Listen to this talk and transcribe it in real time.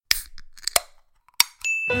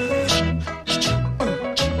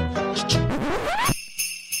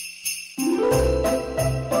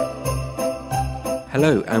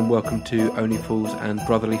Hello and welcome to Only Fools and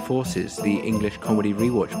Brotherly Forces, the English comedy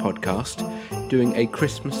rewatch podcast, doing a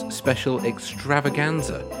Christmas special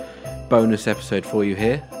extravaganza. Bonus episode for you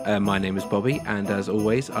here. My name is Bobby, and as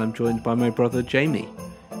always, I'm joined by my brother Jamie.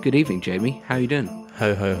 Good evening, Jamie. How are you doing?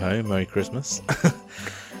 Ho, ho, ho. Merry Christmas.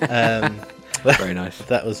 Very nice.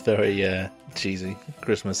 That was very cheesy.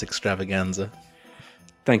 Christmas extravaganza.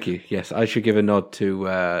 Thank you. Yes, I should give a nod to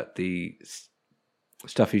the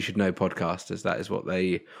Stuff You Should Know podcast, as that is what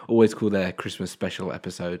they always call their Christmas special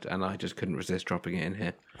episode, and I just couldn't resist dropping it in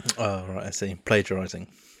here. Oh, right, I see. Plagiarising.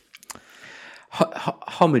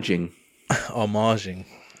 Homaging.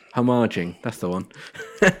 Homaging, that's the one.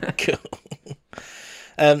 Cool.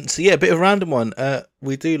 So yeah, a bit of a random one.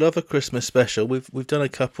 We do love a Christmas special. We've done a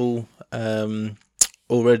couple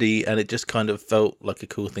already, and it just kind of felt like a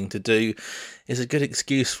cool thing to do. It's a good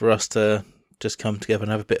excuse for us to just come together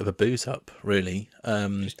and have a bit of a booze up, really.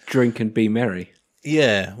 Just drink and be merry.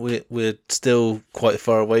 Yeah, we're still quite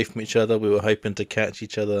far away from each other. We were hoping to catch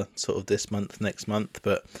each other sort of this month, next month,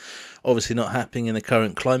 but obviously not happening in the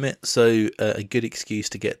current climate. So a good excuse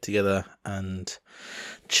to get together and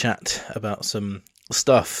chat about some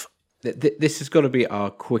stuff. This has got to be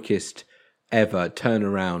our quickest ever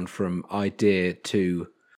turnaround from idea to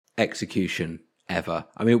execution ever.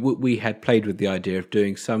 I mean, we had played with the idea of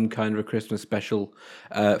doing some kind of a Christmas special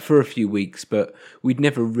for a few weeks, but we'd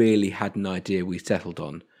never really had an idea we settled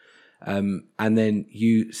on. And then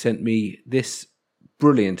you sent me this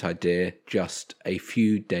brilliant idea just a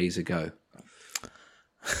few days ago.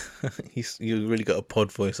 You really got a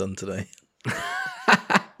pod voice on today.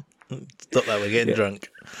 Stop that, we're getting drunk.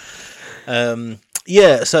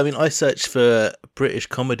 Yeah, so I mean, I searched for British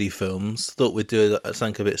comedy films, thought we'd do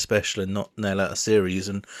something a bit special and not nail out a series,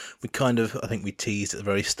 and I think we teased at the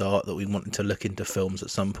very start that we wanted to look into films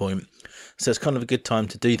at some point, so it's kind of a good time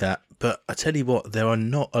to do that. But I tell you what, there are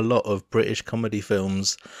not a lot of British comedy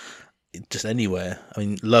films just anywhere. I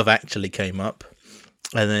mean, Love Actually came up,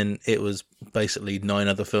 and then it was basically 9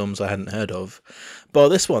 other films I hadn't heard of. But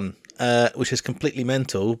this one, which is completely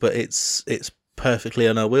mental, but it's perfectly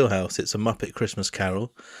in our wheelhouse. It's A Muppet Christmas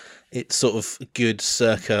Carol. It's sort of good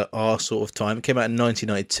circa our sort of time. It came out in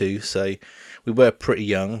 1992, so we were pretty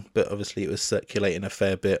young, but obviously it was circulating a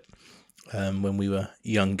fair bit when we were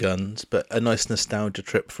young guns. But a nice nostalgia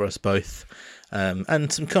trip for us both,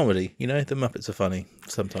 and some comedy. You know, the Muppets are funny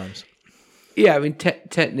sometimes. Yeah, I mean,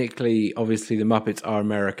 technically, obviously, the Muppets are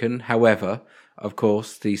American. However, of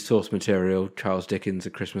course, the source material, Charles Dickens' A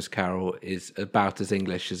Christmas Carol, is about as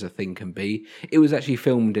English as a thing can be. It was actually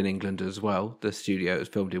filmed in England as well. The studio it was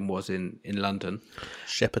filmed in was in London.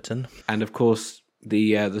 Shepperton. And, of course,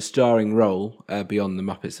 the starring role, beyond the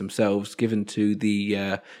Muppets themselves, given to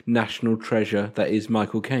the national treasure that is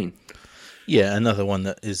Michael Caine. Yeah, another one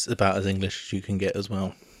that is about as English as you can get as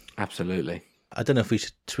well. Absolutely. I don't know if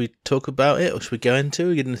should we talk about it, or should we go into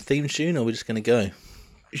it, getting a theme tune, or we're just going to go?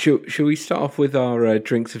 Should we start off with our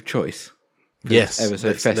drinks of choice? Yes, ever so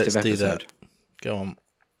let's festive do episode. that. Go on.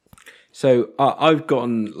 So I've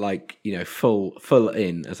gotten full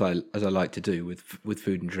in as I like to do with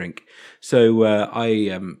food and drink. So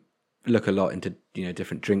I look a lot into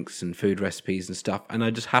different drinks and food recipes and stuff, and I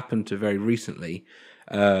just happened to very recently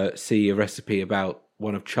see a recipe about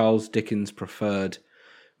one of Charles Dickens' preferred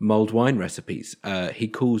mulled wine recipes. He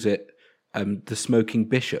calls it the Smoking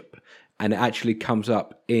Bishop. And it actually comes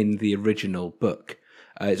up in the original book.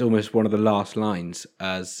 It's almost one of the last lines,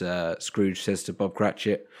 as Scrooge says to Bob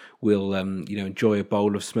Cratchit, "We'll, enjoy a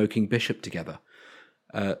bowl of smoking bishop together."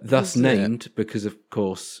 Thus named because, of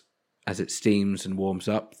course, as it steams and warms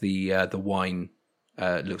up, the wine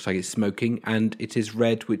looks like it's smoking, and it is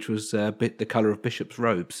red, which was the colour of bishop's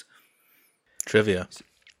robes. Trivia.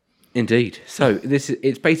 Indeed. So it's a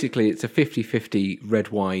 50-50 red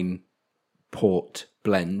wine port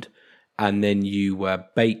blend. And then you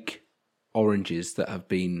bake oranges that have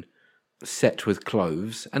been set with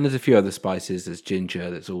cloves. And there's a few other spices. There's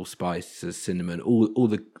ginger, there's allspice, there's cinnamon, all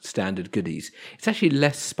the standard goodies. It's actually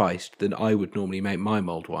less spiced than I would normally make my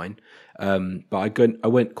mulled wine. But I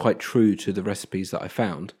went quite true to the recipes that I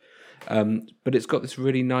found. But it's got this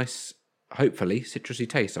really nice, hopefully, citrusy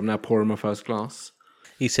taste. I'm now pouring my first glass.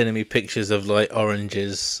 He's sending me pictures of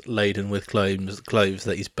oranges laden with cloves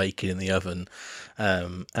that he's baking in the oven.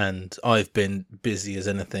 And I've been busy as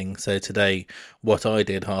anything. So today, what I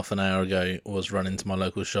did half an hour ago was run into my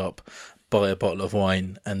local shop, buy a bottle of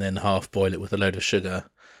wine, and then half boil it with a load of sugar.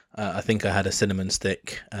 I think I had a cinnamon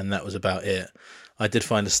stick, and that was about it. I did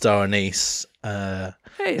find a star anise. Hey,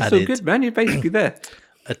 it's so good, man. You're basically there.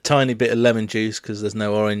 A tiny bit of lemon juice because there's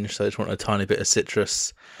no orange, so I just want a tiny bit of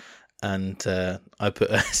citrus. and I put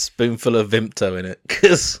a spoonful of Vimto in it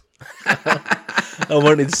because I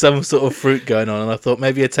wanted some sort of fruit going on, and I thought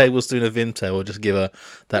maybe a tablespoon of Vimto will just give her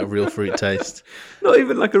that real fruit taste. Not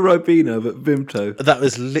even like a Ribena, but Vimto. That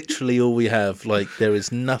was literally all we have. Like, there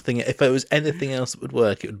is nothing. If there was anything else that would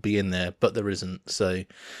work, it would be in there, but there isn't. So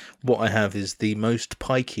what I have is the most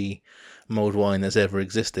pikey mulled wine that's ever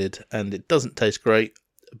existed, and it doesn't taste great,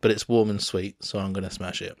 but it's warm and sweet, so I'm going to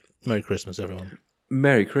smash it. Merry Christmas, everyone.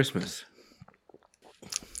 Merry Christmas.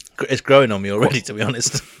 It's growing on me already, to be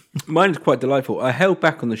honest. Mine is quite delightful. I held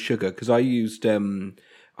back on the sugar because I used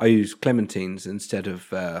clementines instead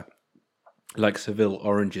of like Seville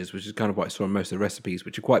oranges, which is kind of what I saw in most of the recipes,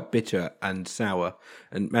 which are quite bitter and sour,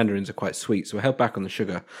 and mandarins are quite sweet. So I held back on the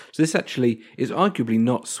sugar. So this actually is arguably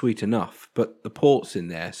not sweet enough, but the port's in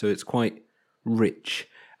there, so it's quite rich.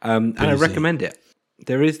 And I recommend it.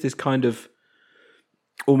 There is this kind of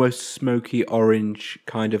almost smoky orange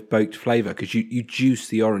kind of baked flavour because you juice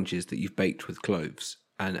the oranges that you've baked with cloves,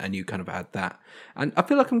 and you kind of add that. And I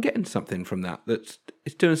feel like I'm getting something from that it's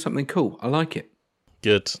doing something cool. I like it.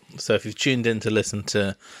 Good. So if you've tuned in to listen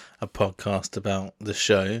to a podcast about the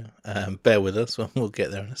show, bear with us. We'll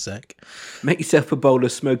get there in a sec. Make yourself a bowl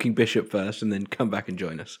of smoking bishop first and then come back and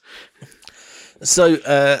join us. So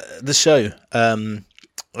the show,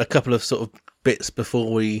 a couple of sort of bits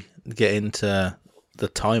before we get into the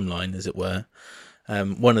timeline, as it were.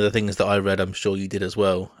 One of the things that I read, I'm sure you did as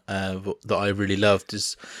well, that I really loved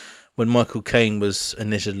is when Michael Caine was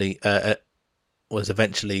eventually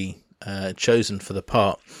chosen for the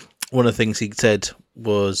part. One of the things he said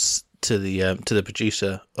was to the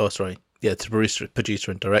producer,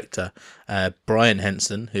 producer and director, Brian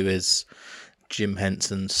Henson, who is Jim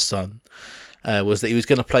Henson's son. Was that he was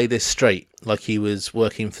going to play this straight, like he was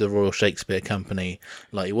working for the Royal Shakespeare Company.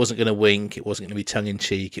 Like, he wasn't going to wink, it wasn't going to be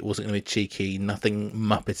tongue-in-cheek, it wasn't going to be cheeky, nothing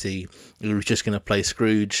Muppety. He was just going to play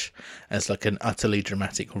Scrooge as like an utterly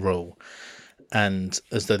dramatic role, and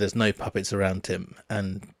as though there's no puppets around him.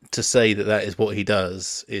 And to say that that is what he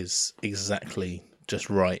does is exactly just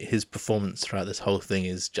right. His performance throughout this whole thing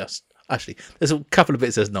is just... Actually, there's a couple of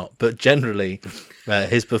bits there's not, but generally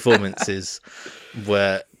his performances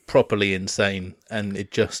were properly insane, and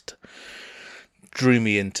it just drew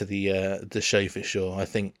me into the show for sure. I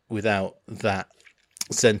think without that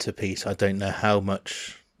centerpiece, I don't know how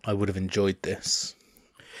much I would have enjoyed this.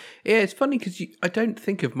 Yeah, it's funny because I don't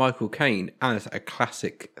think of Michael Caine as a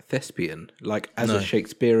classic thespian, like as a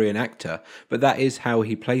Shakespearean actor, but that is how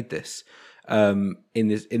he played this, in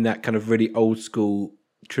that kind of really old school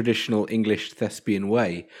traditional English thespian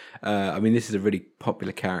way. I mean, this is a really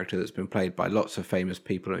popular character that's been played by lots of famous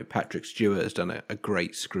people. I mean, Patrick Stewart has done a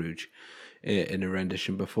great Scrooge in a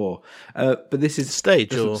rendition before. But this is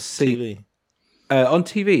stage or TV? On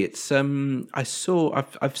TV. It's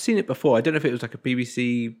I've seen it before. I don't know if it was like a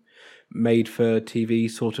BBC made for TV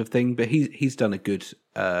sort of thing, but he's done a good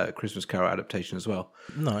Christmas Carol adaptation as well.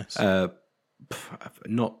 Nice.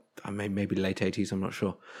 Maybe late 80s, I'm not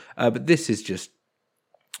sure. But this is just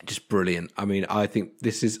brilliant. I mean, I think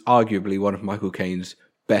this is arguably one of Michael Caine's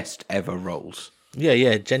best ever roles.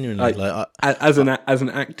 Yeah, genuinely. As an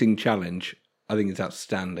acting challenge, I think it's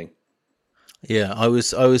outstanding. Yeah, I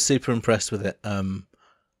was super impressed with it.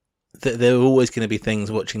 There are always going to be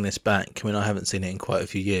things watching this back. I mean, I haven't seen it in quite a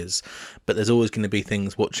few years, but there's always going to be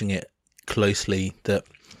things watching it closely that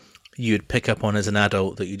you'd pick up on as an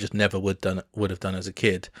adult that you just never would have done as a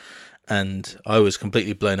kid. And I was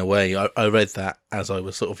completely blown away. I read that as I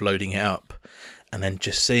was sort of loading it up, and then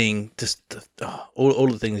just seeing all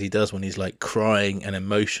the things he does when he's like crying and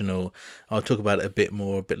emotional. I'll talk about it a bit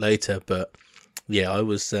later, but yeah, I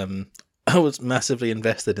was massively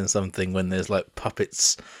invested in something when there's like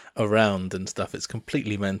puppets around and stuff. It's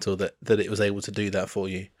completely mental that it was able to do that for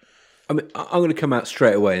you. I mean, I'm going to come out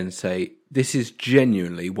straight away and say this is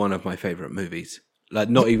genuinely one of my favourite movies. Like,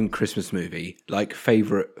 not even Christmas movie, like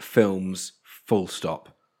favourite films, full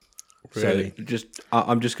stop. Really? So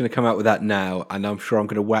I'm just going to come out with that now, and I'm sure I'm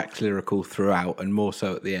going to wax lyrical throughout, and more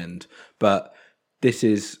so at the end. But this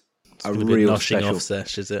is a real special. Off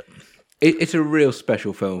sesh, is it? It's a real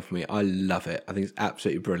special film for me. I love it. I think it's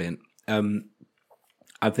absolutely brilliant.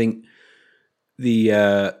 I think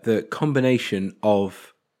the combination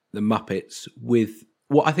of the Muppets with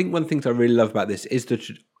what I think one of the things I really love about this is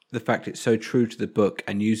the fact it's so true to the book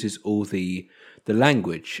and uses all the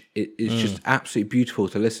language. It is just absolutely beautiful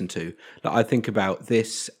to listen to. Like, I think about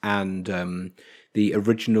this and the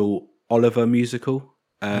original Oliver musical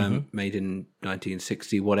made in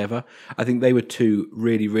 1960, whatever. I think they were two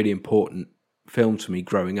really, really important films for me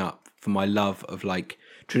growing up for my love of like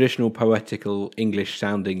traditional poetical English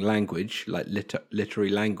sounding language, like literary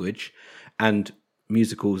language, and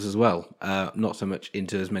musicals as well. Not so much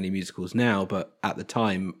into as many musicals now, but at the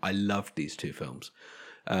time I loved these two films,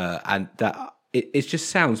 and that it just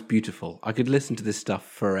sounds beautiful. I could listen to this stuff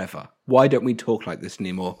forever. Why don't we talk like this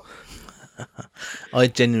anymore? I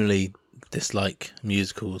genuinely dislike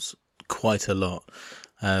musicals quite a lot.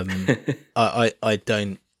 I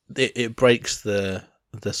don't. It breaks the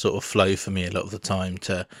sort of flow for me a lot of the time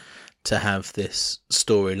to have this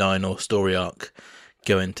storyline or story arc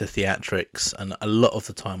go into theatrics, and a lot of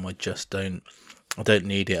the time I just don't. I don't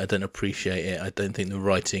need it. I don't appreciate it. I don't think the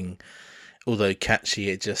writing, although catchy,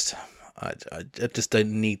 it just. I just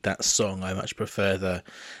don't need that song. I much prefer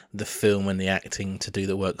the film and the acting to do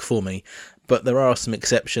the work for me. But there are some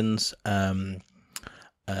exceptions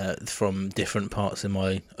from different parts in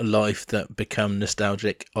my life that become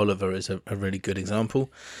nostalgic. Oliver is a really good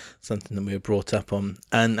example, something that we were brought up on.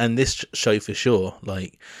 And this show for sure,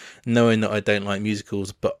 like knowing that I don't like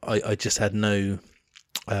musicals, but I just had no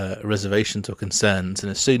reservations or concerns.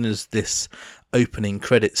 And as soon as this opening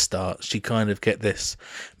credits starts, you kind of get this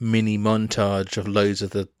mini montage of loads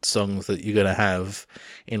of the songs that you're going to have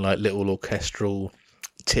in like little orchestral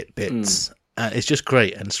tidbits. And it's just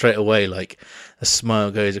great. And straight away, like a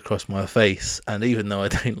smile goes across my face. And even though I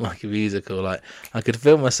don't like a musical, like I could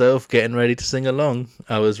feel myself getting ready to sing along.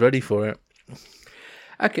 I was ready for it.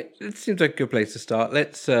 Okay, it seems like a good place to start.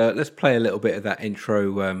 Let's play a little bit of that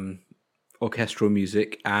intro orchestral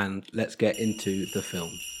music, and let's get into the film.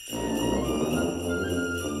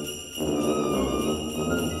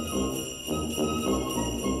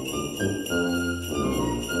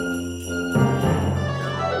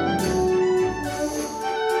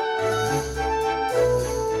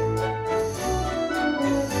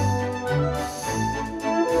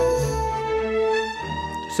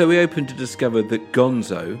 So we open to discover that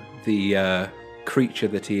Gonzo, the creature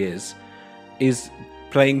that he is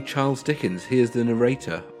playing Charles Dickens. He is the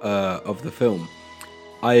narrator of the film.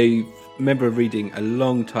 I remember reading a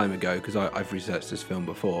long time ago, because I've researched this film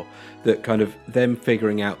before, that kind of them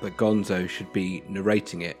figuring out that Gonzo should be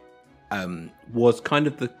narrating it was kind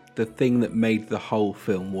of the thing that made the whole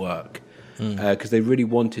film work, because they really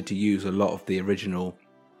wanted to use a lot of the original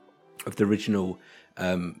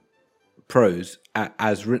prose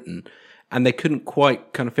as written, and they couldn't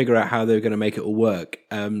quite kind of figure out how they were going to make it all work.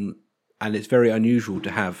 And it's very unusual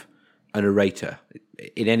to have a narrator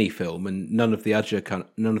in any film, and none of the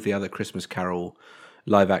other Christmas Carol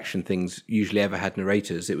live action things usually ever had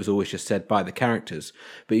narrators. It was always just said by the characters.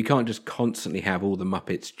 But you can't just constantly have all the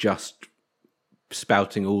Muppets just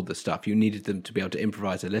spouting all the stuff. You needed them to be able to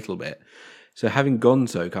improvise a little bit. So having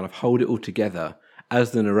Gonzo kind of hold it all together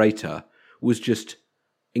as the narrator was just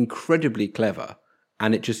incredibly clever,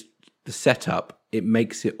 and it just, the setup, it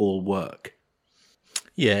makes it all work.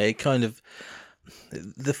 Yeah, it kind of,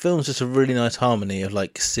 the film's just a really nice harmony of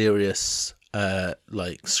like serious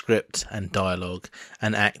like script and dialogue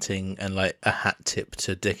and acting and like a hat tip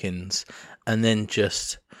to Dickens, and then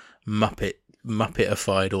just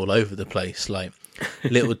Muppetified all over the place, like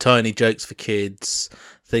little tiny jokes for kids,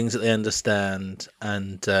 things that they understand,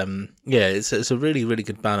 and yeah, it's a really, really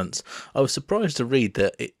good balance. I was surprised to read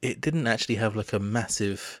that it didn't actually have like a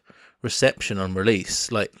massive reception on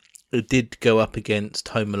release. Like it did go up against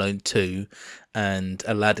Home Alone 2 and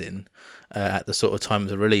Aladdin at the sort of time of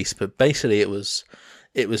the release, but basically it was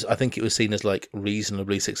I think it was seen as like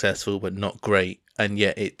reasonably successful but not great, and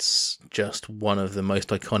yet it's just one of the most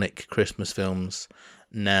iconic Christmas films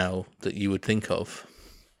now that you would think of.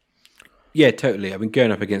 Yeah, totally. I mean,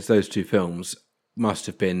 going up against those two films must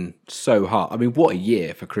have been so hard. I mean, what a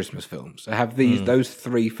year for Christmas films. To have those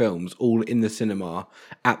three films all in the cinema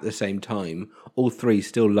at the same time, all three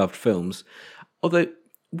still loved films. Although,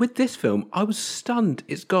 with this film, I was stunned.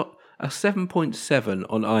 It's got a 7.7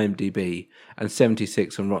 on IMDb and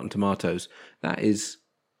 76 on Rotten Tomatoes. That is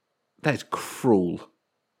cruel.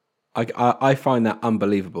 I find that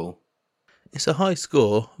unbelievable. It's a high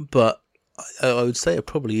score, but I would say it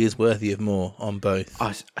probably is worthy of more on both.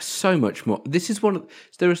 So much more. This is one of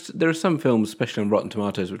there are some films, especially on Rotten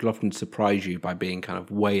Tomatoes, which will often surprise you by being kind of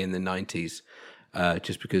way in the 90s,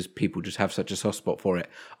 just because people just have such a soft spot for it.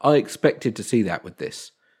 I expected to see that with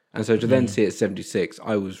this, and so to then see it at 76,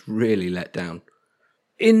 I was really let down.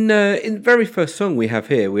 In the very first song we have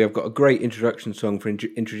here, we have got a great introduction song for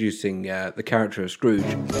introducing the character of Scrooge.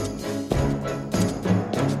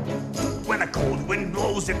 When a cold wind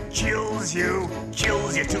blows, it chills you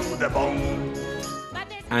to the bone.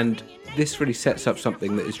 And this really sets up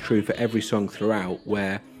something that is true for every song throughout,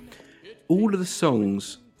 where all of the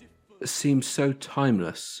songs seem so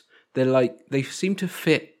timeless. they seem to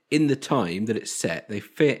fit in the time that it's set. They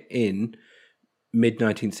fit in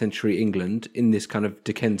mid-19th century England in this kind of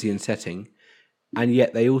Dickensian setting, and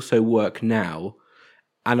yet they also work now.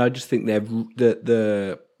 And I just think they're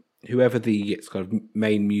the whoever the kind of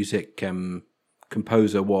main music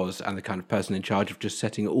composer was, and the kind of person in charge of just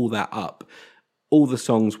setting all that up. All the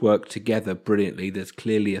songs work together brilliantly. There's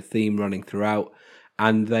clearly a theme running throughout,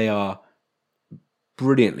 and they are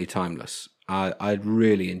brilliantly timeless. I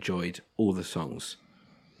really enjoyed all the songs.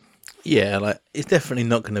 Yeah, like it's definitely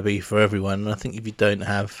not going to be for everyone. And I think if you don't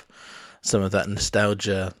have some of that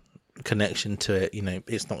nostalgia connection to it, you know,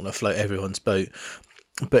 it's not going to float everyone's boat.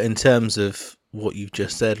 But in terms of what you've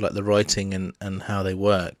just said, like the writing and how they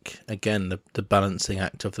work, again, the balancing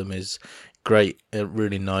act of them is great. A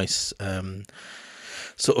really nice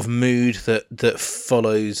sort of mood that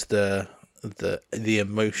follows the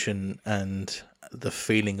emotion and the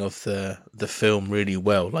feeling of the film really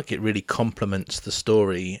well. Like it really complements the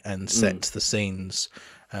story and sets the scenes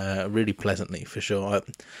really pleasantly, for sure.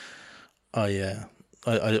 I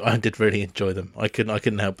did really enjoy them. I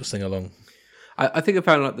couldn't help but sing along. I think I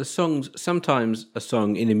found like the songs, sometimes a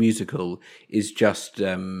song in a musical is just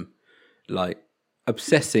like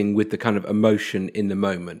obsessing with the kind of emotion in the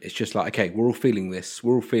moment. It's just like, okay, we're all feeling this.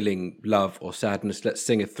 We're all feeling love or sadness. Let's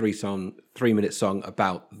sing a 3-minute song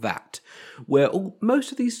about that. Where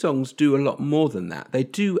most of these songs do a lot more than that. They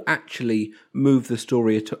do actually move the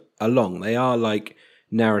story along. They are like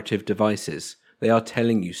narrative devices. They are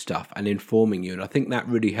telling you stuff and informing you. And I think that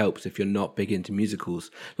really helps if you're not big into musicals.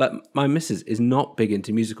 Like my missus is not big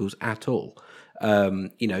into musicals at all.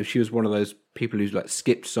 You know, she was one of those people who's like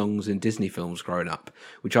skipped songs in Disney films growing up,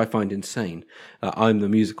 which I find insane. I'm the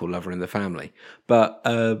musical lover in the family. But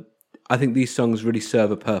I think these songs really serve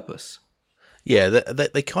a purpose. Yeah,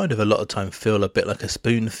 they kind of a lot of time feel a bit like a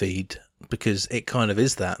spoon feed, because it kind of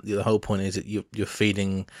is that. The whole point is that you're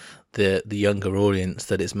feeding the younger audience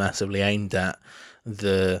that it's massively aimed at,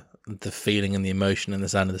 the feeling and the emotion and the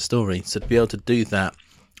sound of the story. So to be able to do that,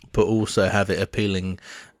 but also have it appealing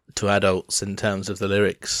to adults in terms of the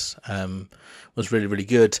lyrics, was really, really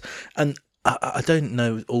good. And I don't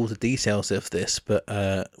know all the details of this, but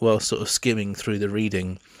while sort of skimming through the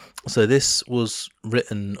reading, so this was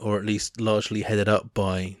written, or at least largely headed up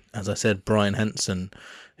by, as I said, Brian Henson,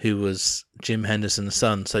 who was Jim Henderson's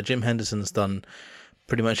son. So Jim Henderson's done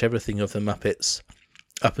pretty much everything of the Muppets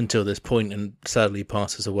up until this point, and sadly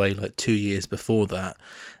passes away like 2 years before that.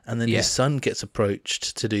 And then his son gets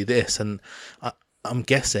approached to do this, and I'm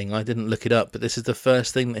guessing, I didn't look it up, but this is the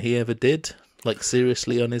first thing that he ever did, like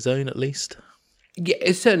seriously on his own at least. Yeah,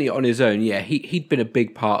 it's certainly on his own, yeah. He'd been a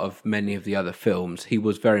big part of many of the other films. He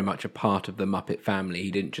was very much a part of the Muppet family.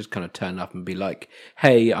 He didn't just kind of turn up and be like,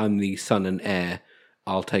 hey, I'm the son and heir,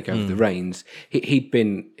 I'll take over the reins. He'd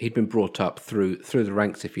been brought up through the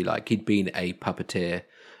ranks, if you like. He'd been a puppeteer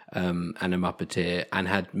and a Muppeteer, and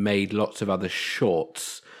had made lots of other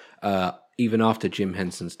shorts. Even after Jim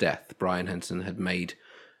Henson's death, Brian Henson had made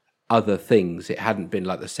other things. It hadn't been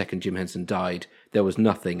like the second Jim Henson died, there was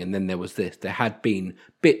nothing, and then there was this. There had been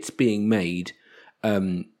bits being made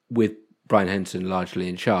with Brian Henson largely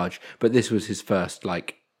in charge, but this was his first,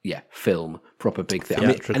 film, proper big thing.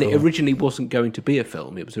 And it originally wasn't going to be a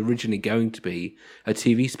film. It was originally going to be a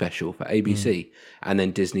TV special for ABC, and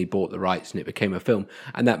then Disney bought the rights and it became a film.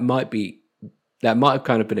 And that might have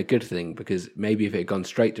kind of been a good thing, because maybe if it had gone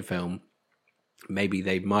straight to film, maybe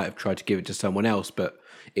they might have tried to give it to someone else, but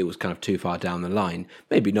it was kind of too far down the line.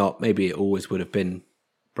 Maybe not. Maybe it always would have been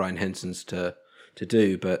Brian Henson's to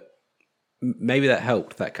do, but maybe that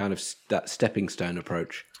helped, that kind of that stepping stone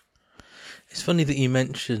approach. It's funny that you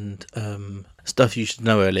mentioned stuff you should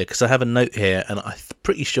know earlier, because I have a note here, and I'm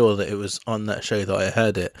pretty sure that it was on that show that I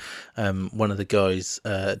heard it. One of the guys,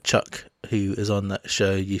 Chuck, who is on that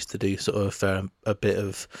show, used to do sort of a bit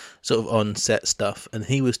of sort of on-set stuff, and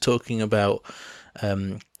he was talking about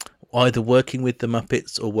either working with the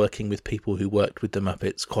Muppets or working with people who worked with the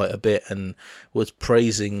Muppets quite a bit, and was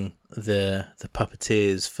praising the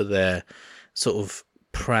puppeteers for their sort of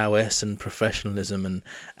prowess and professionalism, and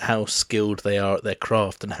how skilled they are at their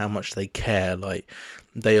craft, and how much they care. Like,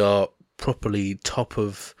 they are properly top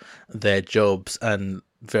of their jobs and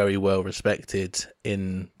very well respected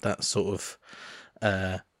in that sort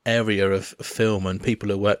of area of film, and people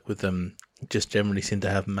who work with them just generally seem to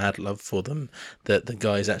have mad love for them, that the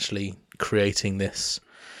guy's actually creating this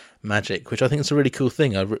magic, which I think is a really cool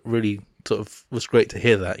thing. I really sort of was great to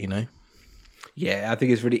hear that, you know. Yeah, I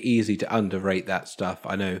think it's really easy to underrate that stuff.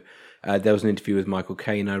 I know there was an interview with Michael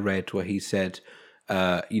Caine I read where he said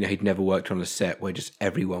he'd never worked on a set where just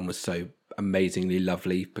everyone was so amazingly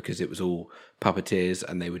lovely, because it was all puppeteers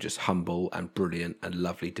and they were just humble and brilliant and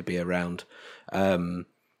lovely to be around.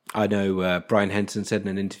 I know Brian Henson said in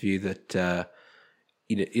an interview that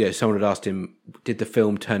someone had asked him, did the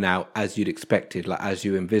film turn out as you'd expected, like as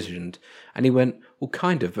you envisioned? And he went, well,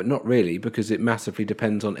 kind of, but not really, because it massively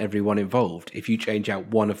depends on everyone involved. If you change out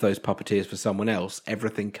one of those puppeteers for someone else,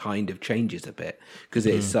 everything kind of changes a bit, because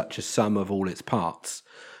it is such a sum of all its parts.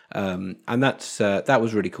 And that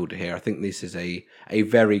was really cool to hear. I think this is a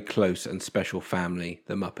very close and special family,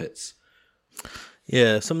 the Muppets.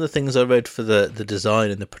 Yeah, some of the things I read for the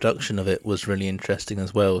design and the production of it was really interesting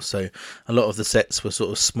as well. So a lot of the sets were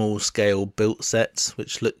sort of small scale built sets,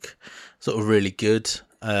 which look sort of really good,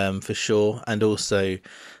 for sure. And also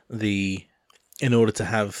in order to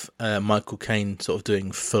have Michael Caine sort of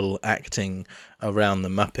doing full acting around the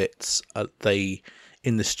Muppets,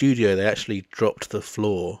 in the studio, they actually dropped the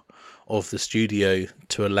floor of the studio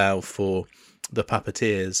to allow for the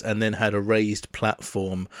puppeteers, and then had a raised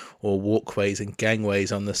platform or walkways and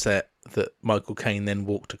gangways on the set that Michael Caine then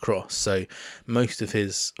walked across. So most of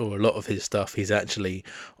his, or a lot of his stuff, he's actually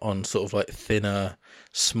on sort of like thinner,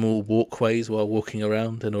 small walkways while walking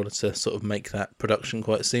around in order to sort of make that production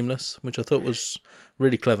quite seamless, which I thought was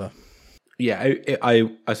really clever. Yeah,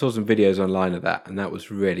 I saw some videos online of that, and that was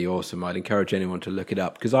really awesome. I'd encourage anyone to look it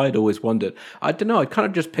up, because I'd always wondered, I don't know, I kind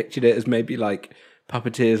of just pictured it as maybe like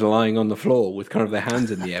puppeteers lying on the floor with kind of their hands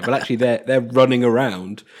in the air, but actually they're running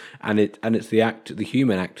around, and it's the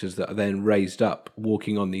human actors that are then raised up,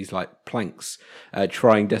 walking on these like planks,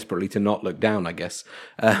 trying desperately to not look down, I guess.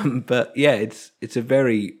 But yeah, it's a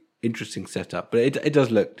very interesting setup, but it does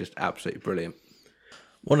look just absolutely brilliant.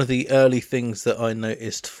 One of the early things that I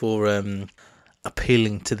noticed for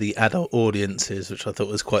appealing to the adult audiences, which I thought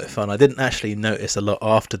was quite fun. I didn't actually notice a lot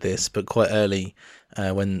after this, but quite early,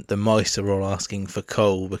 when the mice are all asking for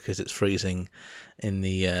coal because it's freezing in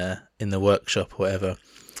the workshop or whatever,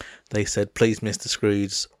 they said, "Please, Mr.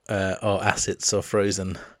 Scrooge, our assets are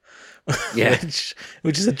frozen." Yeah,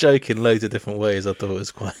 which is a joke in loads of different ways. I thought it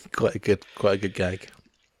was quite a good gag.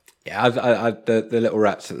 Yeah, the little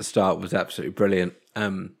rats at the start was absolutely brilliant.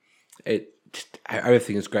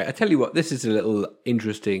 Everything is great. I tell you what, this is a little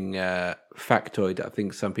interesting factoid that I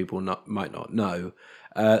think some people might not know.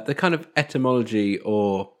 The kind of etymology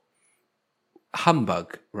or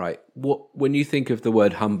humbug, right? When you think of the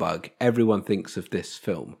word humbug, everyone thinks of this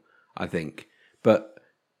film, I think. But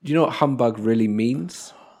do you know what humbug really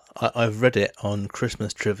means? I've read it on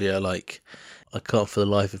Christmas trivia. Like, I can't for the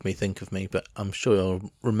life of me think of me, but I'm sure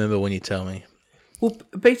I'll remember when you tell me. Well,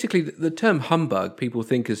 basically, the term humbug, people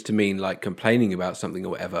think is to mean like complaining about something or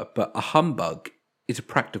whatever, but a humbug is a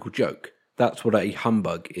practical joke. That's what a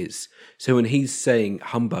humbug is. So when he's saying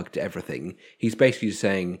humbug to everything, he's basically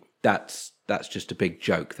saying that's just a big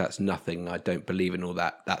joke. That's nothing. I don't believe in all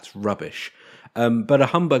that. That's rubbish. But a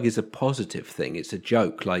humbug is a positive thing. It's a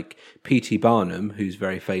joke. Like P.T. Barnum, who's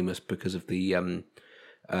very famous because of the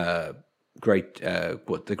The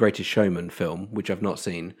Greatest Showman film, which I've not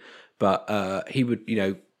seen. But he would,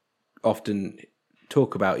 often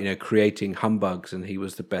talk about, creating humbugs, and he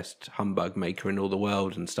was the best humbug maker in all the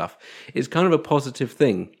world and stuff. It's kind of a positive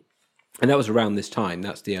thing. And that was around this time.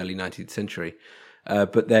 That's the early 19th century.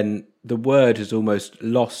 But then the word has almost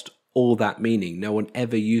lost all that meaning. No one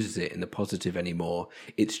ever uses it in the positive anymore.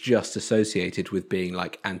 It's just associated with being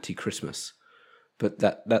like anti-Christmas. But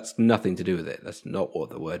that's nothing to do with it. That's not what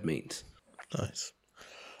the word means. Nice.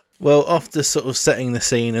 Well, after sort of setting the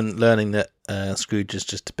scene and learning that Scrooge is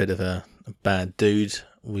just a bit of a bad dude,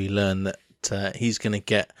 we learn that he's going to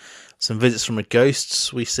get some visits from the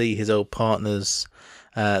ghosts. We see his old partners,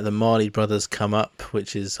 the Marley Brothers, come up,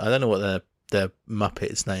 which is, I don't know what their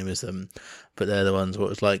Muppet's name is, but they're the ones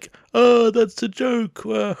where it's like, oh, that's a joke.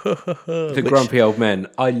 The grumpy old men.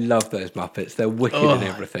 I love those Muppets. They're wicked and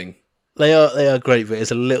everything. They are great, but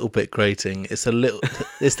it's a little bit grating. It's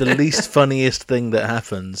the least funniest thing that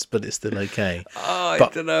happens, but it's still okay. I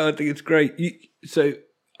don't know. I think it's great. So,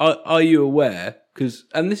 are you aware?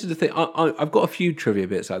 And this is the thing. I've got a few trivia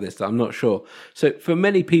bits like this that I'm not sure. So, for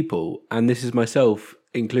many people, and this is myself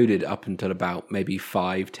included up until about maybe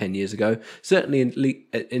 5-10 years ago, certainly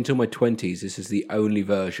until my 20s, this is the only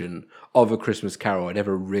version of A Christmas Carol I'd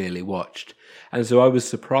ever really watched. And so I was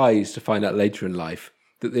surprised to find out later in life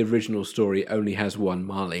that the original story only has one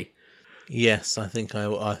Marley. Yes, I think I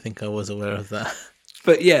was aware of that.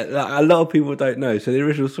 But yeah, a lot of people don't know. So the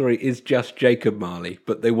original story is just Jacob Marley,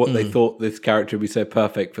 but they thought this character would be so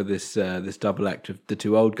perfect for this double act of the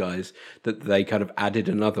two old guys that they kind of added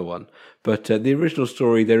another one. But the original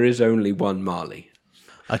story, there is only one Marley.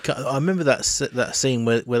 I remember that scene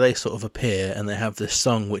where they sort of appear and they have this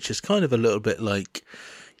song, which is kind of a little bit like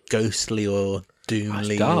ghostly or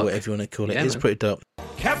doomly or whatever you want to call it. It's pretty dark.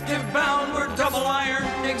 Captive bound, we're double iron,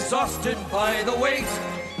 exhausted by the weight.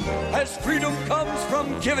 As freedom comes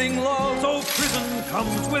from giving love, so prison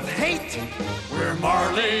comes with hate. We're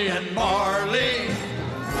Marley and Marley.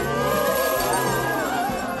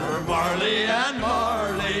 We're Marley and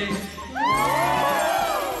Marley.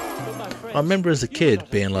 I remember as a kid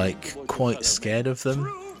being like quite scared of them,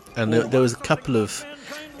 and there was a couple of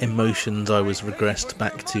emotions I was regressed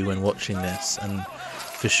back to when watching this, and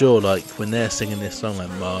for sure, like when they're singing this song like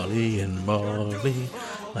Marley and Marley,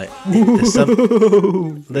 like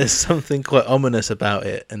there's something quite ominous about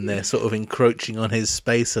it, and they're sort of encroaching on his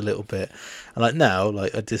space a little bit. And like now,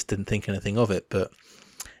 like I just didn't think anything of it, but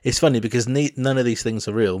it's funny because none of these things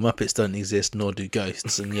are real. Muppets don't exist, nor do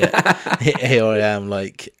ghosts, and yet here I am,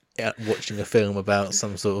 like watching a film about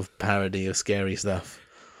some sort of parody of scary stuff.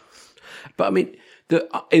 But I mean, it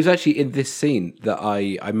was actually in this scene that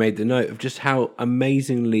I made the note of just how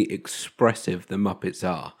amazingly expressive the Muppets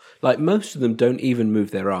are. Like, most of them don't even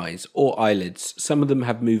move their eyes or eyelids. Some of them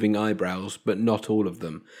have moving eyebrows, but not all of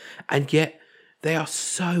them. And yet, they are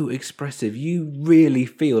so expressive. You really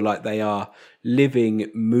feel like they are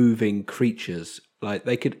living, moving creatures. Like,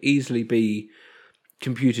 they could easily be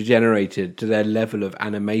computer generated to their level of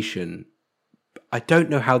animation. I don't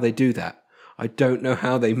know how they do that. I don't know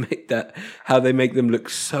how they make them look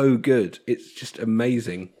so good. It's just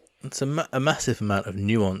amazing. It's a massive amount of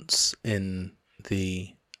nuance in the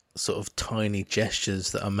sort of tiny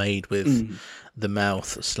gestures that are made with the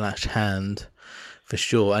mouth / hand, for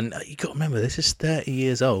sure. And you got to remember, this is 30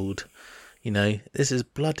 years old. You know, this is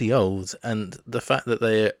bloody old, and the fact that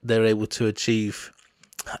they're able to achieve.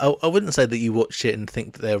 I wouldn't say that you watch it and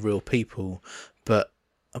think that they're real people, but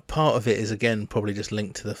a part of it is, again, probably just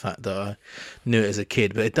linked to the fact that I knew it as a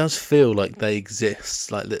kid, but it does feel like they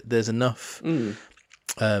exist. Like there's enough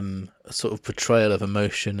sort of portrayal of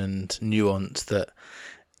emotion and nuance that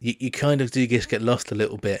you kind of do just get lost a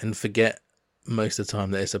little bit and forget most of the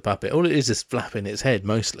time that it's a puppet. All it is flapping its head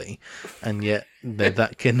mostly, and yet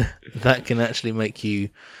that can actually make you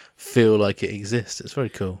feel like it exists. It's very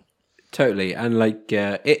cool. Totally, and like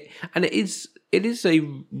it is a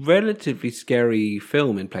relatively scary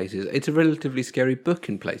film in places. It's a relatively scary book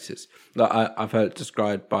in places. Like I've heard it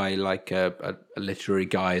described by like a literary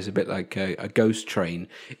guy as a bit like a ghost train.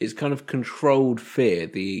 It's kind of controlled fear.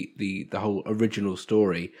 The whole original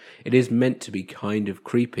story. It is meant to be kind of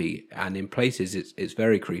creepy, and in places it's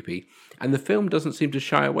very creepy. And the film doesn't seem to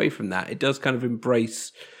shy away from that. It does kind of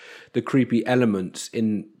embrace the creepy elements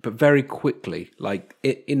but very quickly. Like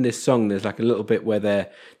in this song, there's like a little bit where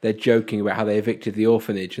they're joking about how they evicted the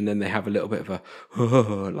orphanage, and then they have a little bit of a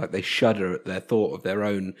like they shudder at their thought of their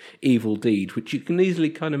own evil deed, which you can easily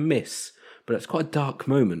kind of miss. But it's quite a dark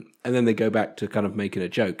moment, and then they go back to kind of making a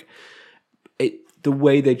joke. The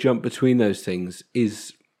way they jump between those things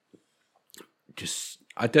is just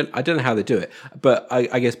I don't know how they do it, but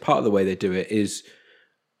I guess part of the way they do it is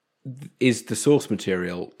the source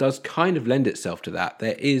material does kind of lend itself to that.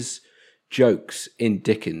 There is jokes in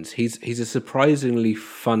Dickens. He's a surprisingly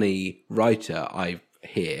funny writer, I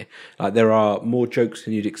hear. Like, there are more jokes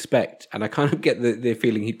than you'd expect, and I kind of get the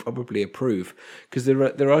feeling he'd probably approve, because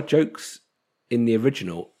there are jokes in the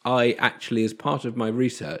original. I actually, as part of my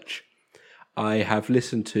research, I have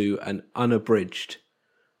listened to an unabridged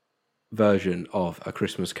version of A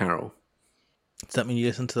Christmas Carol. Does that mean you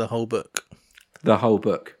listened to the whole book? The whole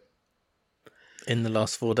book. In the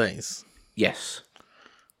last 4 days? Yes.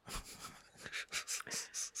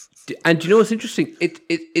 And do you know what's interesting?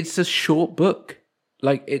 It's a short book.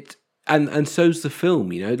 Like it, and so's the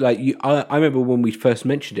film, you know? Like I remember when we first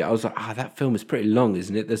mentioned it, I was like, that film is pretty long,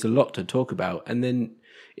 isn't it? There's a lot to talk about. And then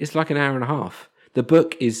it's like an hour and a half. The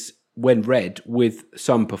book is, when read with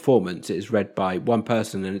some performance, it is read by one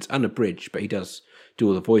person, and it's unabridged, but he does do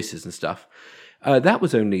all the voices and stuff. That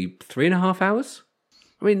was only 3.5 hours.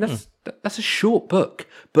 I mean, that's a short book,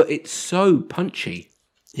 but it's so punchy.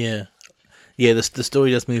 Yeah. The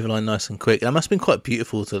story does move along nice and quick. That must have been quite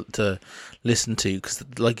beautiful to listen to, because,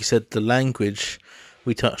 like you said, the language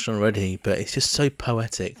we touched on already, but it's just so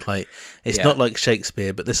poetic. Like, it's not like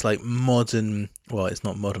Shakespeare, but this like modern, well, it's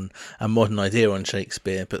not modern, a modern idea on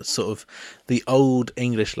Shakespeare, but sort of the old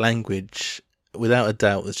English language, without a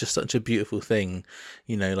doubt, is just such a beautiful thing.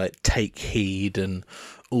 You know, like take heed and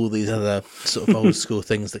all these other sort of old school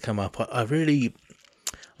things that come up. I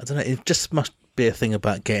don't know, it just must be a thing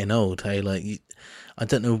about getting old, hey? Like, I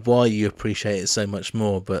don't know why you appreciate it so much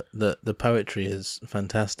more, but the poetry is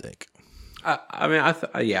fantastic. I mean,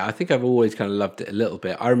 I think I've always kind of loved it a little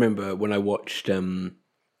bit. I remember when I watched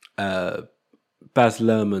Baz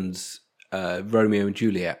Luhrmann's Romeo and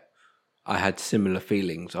Juliet, I had similar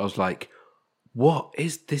feelings. I was like,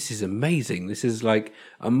 this is amazing. This is like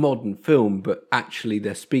a modern film, but actually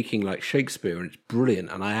they're speaking like Shakespeare, and it's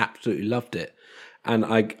brilliant, and I absolutely loved it. And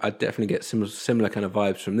I definitely get similar kind of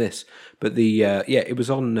vibes from this. But it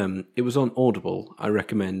was on Audible. I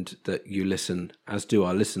recommend that you listen, as do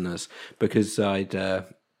our listeners, because I'd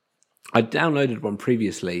downloaded one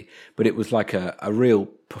previously, but it was like a real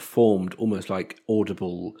performed, almost like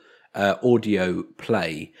Audible audio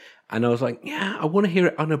play. And I was like, yeah, I want to hear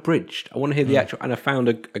it unabridged. I want to hear the actual. And I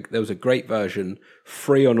found there was a great version,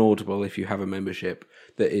 free on Audible if you have a membership,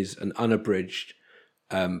 that is an unabridged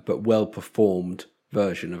but well performed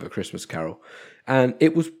version of A Christmas Carol. And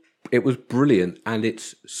it was brilliant, and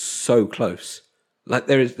it's so close. Like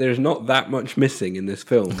there is not that much missing in this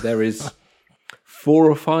film. There is 4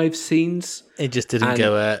 or 5 scenes. It just didn't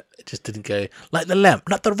go. It just didn't go like the lamp,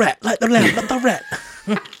 not the rat. Like the lamp, not the rat.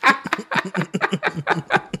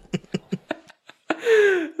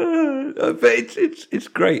 But it's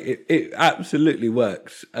great. It absolutely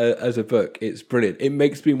works as a book. It's brilliant. It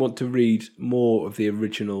makes me want to read more of the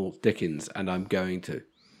original Dickens, and I'm going to.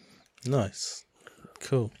 Nice,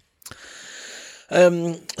 cool.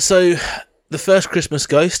 So the first Christmas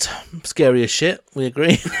ghost, scary as shit. We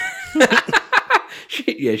agree.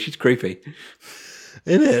 She's creepy.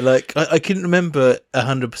 Isn't it? Like I couldn't remember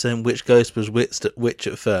 100% which ghost was which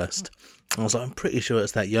at first. I was like, I'm pretty sure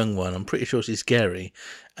it's that young one. I'm pretty sure she's scary.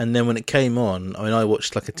 And then when it came on, I mean, I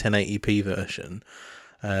watched like a 1080p version.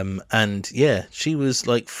 And yeah, she was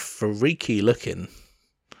like freaky looking.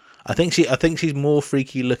 I think she's more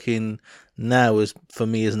freaky looking now for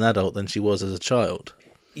me as an adult than she was as a child.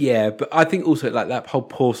 Yeah, but I think also like that whole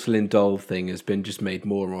porcelain doll thing has been just made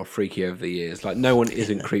more and more freaky over the years. Like no one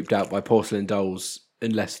isn't creeped out by porcelain dolls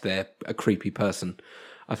unless they're a creepy person.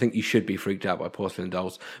 I think you should be freaked out by porcelain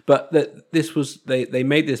dolls. But they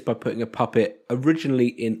made this by putting a puppet originally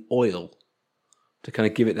in oil to kind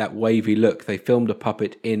of give it that wavy look. They filmed a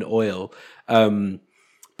puppet in oil,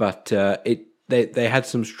 but they had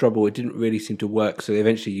some trouble. It didn't really seem to work, so they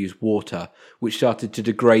eventually used water, which started to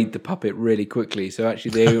degrade the puppet really quickly. So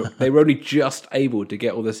actually, they were only just able to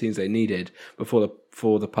get all the scenes they needed before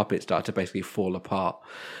the puppet started to basically fall apart.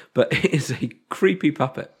 But it is a creepy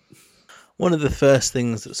puppet. One of the first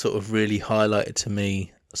things that sort of really highlighted to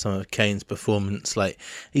me some of Kane's performance, like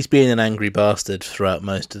he's being an angry bastard throughout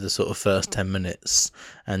most of the sort of first 10 minutes,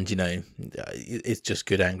 and you know, it's just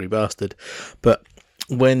good angry bastard. But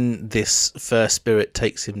when this first spirit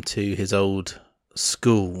takes him to his old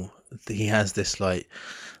school, he has this like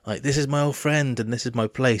this is my old friend and this is my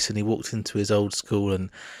place, and he walks into his old school, and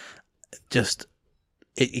just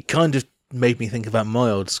it kind of made me think about my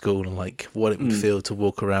old school and like what it would feel to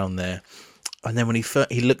walk around there. And then when he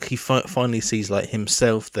finally sees like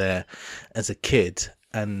himself there as a kid,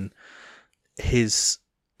 and his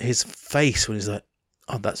face when he's like,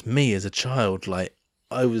 oh, that's me as a child. Like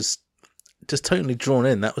I was just totally drawn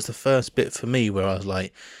in. That was the first bit for me where I was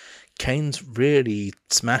like, Kane's really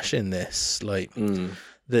smashing this. Like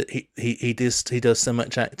that he does so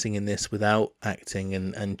much acting in this without acting,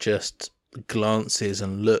 and just glances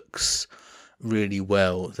and looks really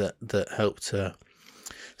well that help to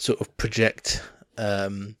sort of project a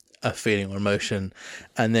feeling or emotion.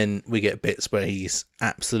 And then we get bits where he's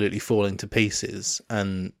absolutely falling to pieces,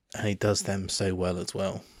 and he does them so well as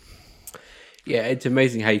well. Yeah, it's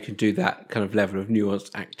amazing how you can do that kind of level of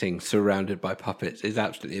nuanced acting surrounded by puppets. It's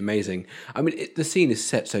absolutely amazing. I mean, the scene is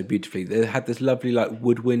set so beautifully. They had this lovely like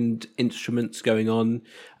woodwind instruments going on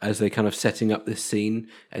as they kind of setting up this scene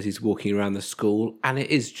as he's walking around the school, and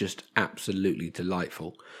it is just absolutely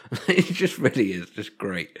delightful. It just really is just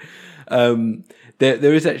great.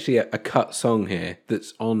 There is actually a cut song here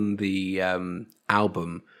that's on the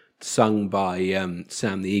album sung by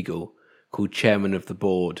Sam the Eagle, called Chairman of the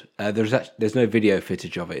Board. There's no video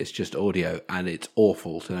footage of it, it's just audio, and it's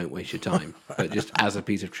awful, so don't waste your time. But just as a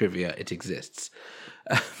piece of trivia, it exists.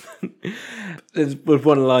 There's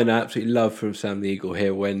one line I absolutely love from Sam the Eagle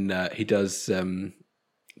here when he does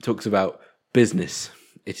talks about business.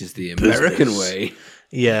 It is the American way.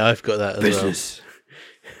 Yeah, I've got that as business.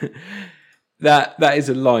 Well. That is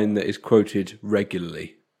a line that is quoted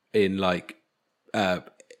regularly in like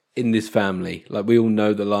in this family. Like we all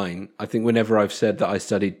know the line. I think whenever I've said that I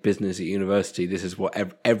studied business at university, this is what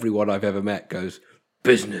everyone I've ever met goes,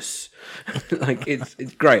 business. Like it's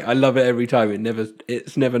great. I love it every time.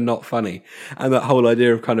 It's never not funny. And that whole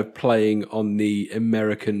idea of kind of playing on the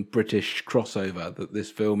American British crossover that this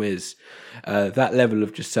film is, that level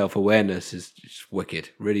of just self-awareness is just wicked.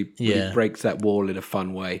 Really breaks that wall in a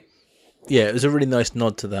fun way. Yeah, it was a really nice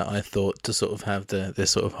nod to that, I thought, to sort of have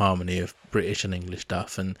this sort of harmony of British and English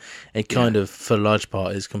stuff, and it kind of, for a large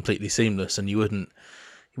part, is completely seamless, and you wouldn't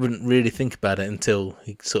really think about it until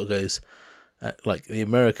he sort of goes, like the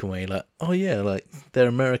American way, like, oh yeah, like they're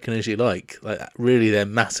American as you like really they're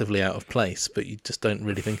massively out of place, but you just don't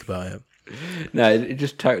really think about it. No, it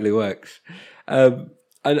just totally works.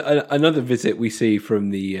 Another visit we see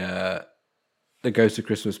from the Ghost of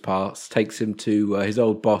Christmas Past takes him to his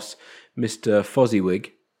old boss, Mr.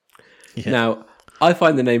 Fozziwig. Yeah. Now, I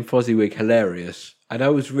find the name Fozziwig hilarious, and I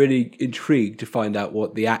was really intrigued to find out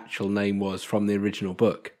what the actual name was from the original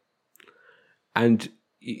book. And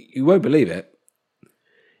you won't believe it.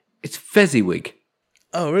 It's Fezziwig.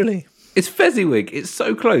 Oh, really? It's Fezziwig. It's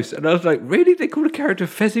so close. And I was like, really? They called a character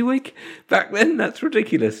Fezziwig back then? That's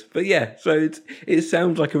ridiculous. But yeah, so it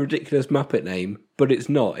sounds like a ridiculous Muppet name, but it's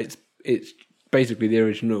not. It's basically the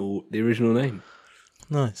original name.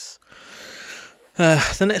 Nice.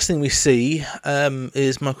 The next thing we see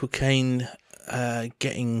is Michael Caine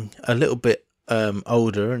getting a little bit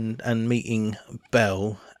older and meeting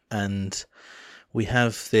Belle, and we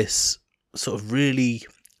have this sort of really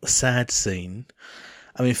sad scene.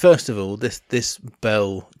 I mean, first of all, this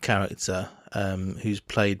Belle character, who's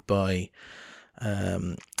played by,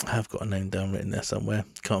 I've got a name down written there somewhere,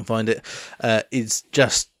 can't find it, is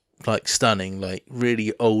just like stunning, like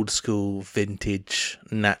really old school, vintage,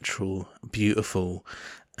 natural, beautiful.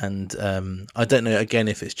 And I don't know, again,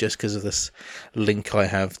 if it's just because of this link I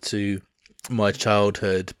have to my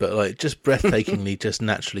childhood, but like just breathtakingly, just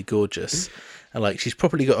naturally gorgeous. And like she's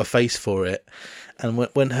probably got a face for it. And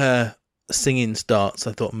when her singing starts,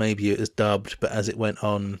 I thought maybe it was dubbed, but as it went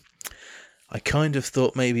on, I kind of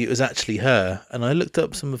thought maybe it was actually her. And I looked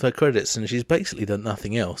up some of her credits, and she's basically done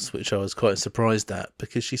nothing else, which I was quite surprised at,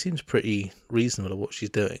 because she seems pretty reasonable at what she's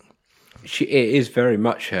doing. It is very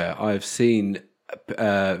much her. I've seen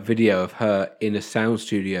a video of her in a sound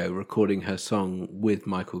studio recording her song with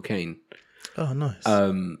Michael Caine. Oh, nice.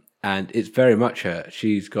 And it's very much her.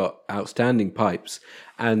 She's got outstanding pipes.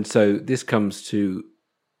 And so this comes to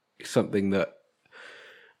something that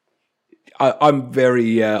I have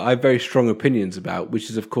very strong opinions about, which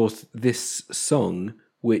is, of course, this song,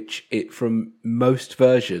 which from most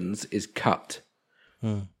versions is cut.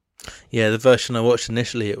 Yeah, the version I watched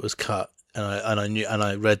initially, it was cut, and I knew, and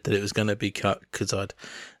I read that it was going to be cut because I'd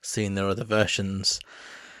seen their other versions,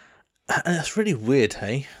 and that's really weird,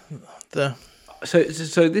 hey. So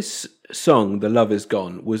this song, "The Love Is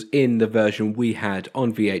Gone," was in the version we had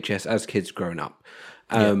on VHS as kids growing up.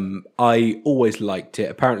 I always liked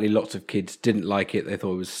it. Apparently lots of kids didn't like it. They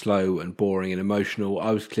thought it was slow and boring and emotional.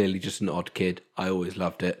 I was clearly just an odd kid. I always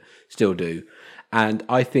loved it. Still do. And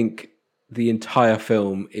I think the entire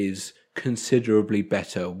film is considerably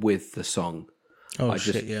better with the song.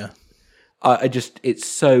 It's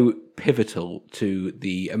so pivotal to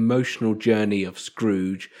the emotional journey of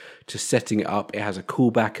Scrooge, to setting it up. It has a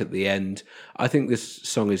callback at the end. I think this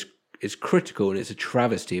song is critical, and it's a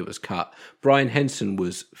travesty it was cut. Brian Henson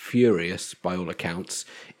was furious by all accounts.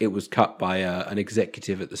 It was cut by an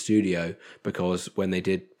executive at the studio because when they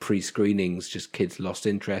did pre-screenings, just kids lost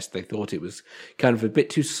interest. They thought it was kind of a bit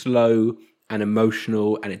too slow and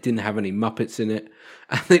emotional, and it didn't have any Muppets in it.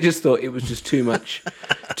 And they just thought it was just too much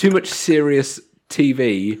serious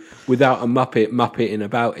TV without a Muppet in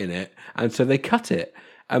about in it. And so they cut it.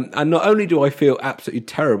 And not only do I feel absolutely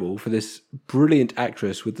terrible for this brilliant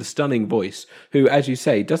actress with the stunning voice, who, as you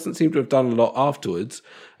say, doesn't seem to have done a lot afterwards,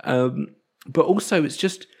 but also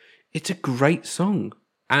it's a great song,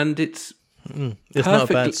 and it's not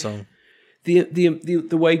a bad song. The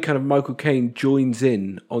way kind of Michael Caine joins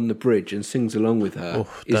in on the bridge and sings along with her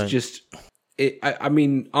is just it. I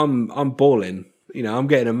mean, I'm bawling. You know, I'm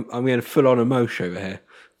getting a full on emotion over here.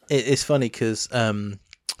 It's funny because.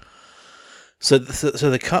 So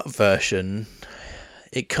the cut version,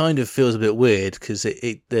 it kind of feels a bit weird because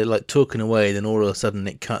they're like talking away, then all of a sudden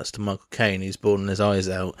it cuts to Michael Caine who's bawling his eyes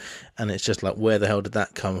out, and it's just like, where the hell did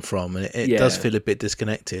that come from? And it does feel a bit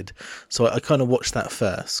disconnected. So I kind of watched that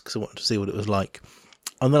first because I wanted to see what it was like,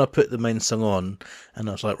 and then I put the main song on, and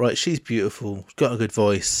I was like, right, she's beautiful, got a good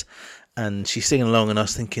voice, and she's singing along, and I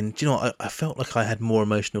was thinking, do you know what? I felt like I had more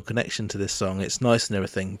emotional connection to this song. It's nice and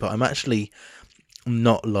everything, but I'm actually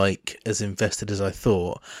not like as invested as I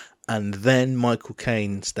thought. And then Michael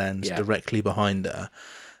Caine stands directly behind her,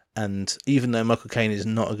 and even though Michael Caine is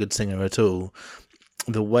not a good singer at all,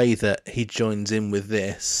 the way that he joins in with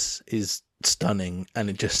this is stunning, and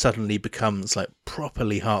it just suddenly becomes like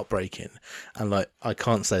properly heartbreaking. And like, I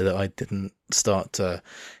can't say that I didn't start to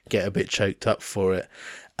get a bit choked up for it.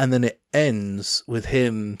 And then it ends with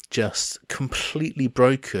him just completely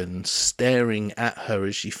broken, staring at her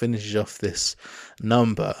as she finishes off this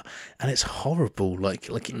number, and it's horrible. Like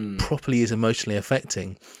it properly is emotionally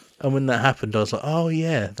affecting. And when that happened, I was like, oh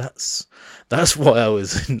yeah, that's why I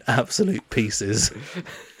was in absolute pieces.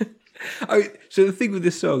 So the thing with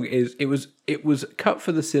this song is it was cut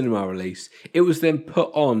for the cinema release. It was then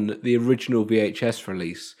put on the original VHS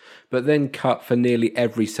release, but then cut for nearly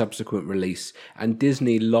every subsequent release. And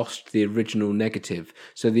Disney lost the original negative,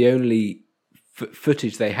 so the only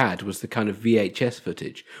footage they had was the kind of VHS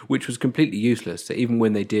footage, which was completely useless. So even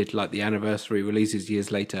when they did like the anniversary releases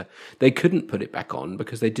years later, they couldn't put it back on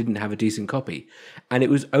because they didn't have a decent copy. And it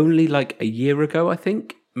was only like a year ago, I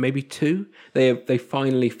think, maybe 2, they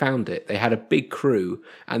finally found it. They had a big crew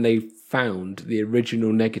and they found the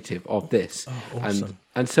original negative of this. Oh, awesome.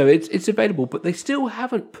 And so it's available, but they still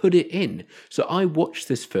haven't put it in. So I watched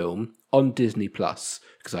this film on Disney Plus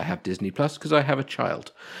because I have Disney Plus because I have a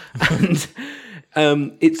child, and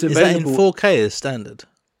it's available. Is that in 4K as standard?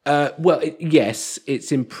 Yes,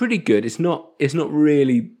 it's in pretty good. It's not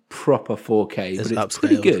really proper 4K, but it's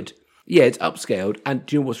pretty good. Yeah, it's upscaled, and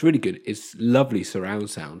do you know what's really good? It's lovely surround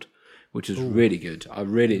sound, which is really good. I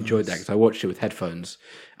really enjoyed that because I watched it with headphones,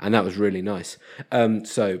 and that was really nice.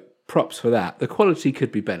 So props for that. The quality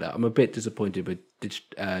could be better. I'm a bit disappointed with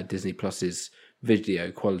Disney Plus's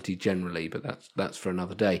video quality generally, but that's for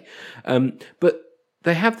another day. But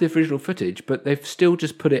they have the original footage, but they've still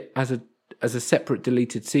just put it as a separate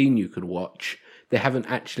deleted scene you can watch. They haven't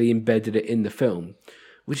actually embedded it in the film,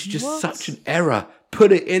 which is just such an error.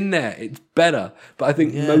 Put it in there; it's better. But I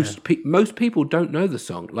think most people don't know the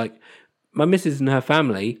song. Like my missus and her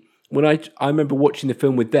family, when I remember watching the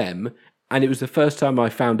film with them, and it was the first time I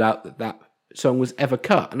found out that song was ever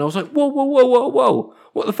cut, and I was like, "Whoa, whoa, whoa, whoa, whoa!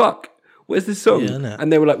 What the fuck? Where's this song?" Yeah, and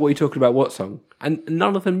they were like, "What are you talking about? What song?" And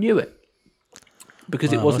none of them knew it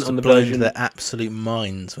because it wasn't on the version. Their absolute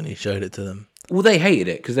minds when he showed it to them. Well, they hated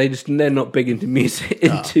it because they're not big into music,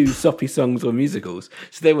 into soppy songs or musicals.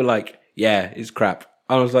 So they were like, "Yeah, it's crap."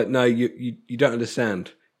 I was like, "No, you don't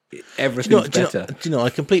understand. Everything's better." Do you know, I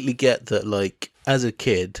completely get that. Like as a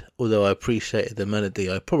kid, although I appreciated the melody,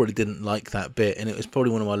 I probably didn't like that bit, and it was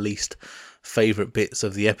probably one of my least favourite bits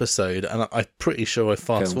of the episode. And I'm pretty sure I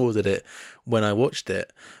fast forwarded it when I watched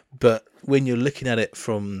it. But when you're looking at it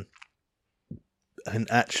from an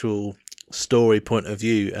actual story point of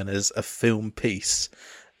view and as a film piece,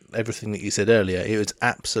 everything that you said earlier, it was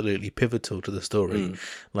absolutely pivotal to the story.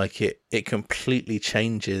 Like it completely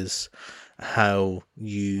changes how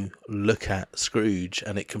you look at Scrooge,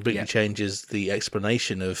 and it completely changes the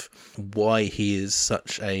explanation of why he is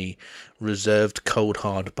such a reserved, cold,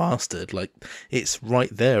 hard bastard. Like it's right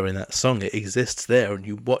there in that song. It exists there, and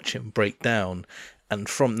you watch him break down, and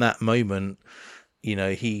from that moment, you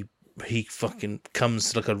know, he fucking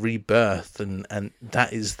comes like a rebirth, and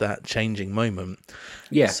that is that changing moment.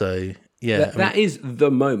 Yeah. So yeah, that is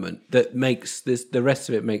the moment that makes this. The rest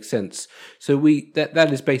of it makes sense. So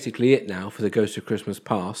that is basically it now for the Ghost of Christmas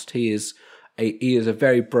Past. He is a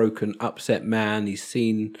very broken, upset man. He's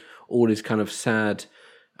seen all his kind of sad,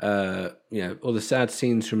 all the sad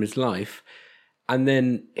scenes from his life, and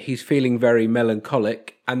then he's feeling very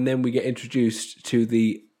melancholic. And then we get introduced to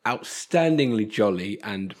the outstandingly jolly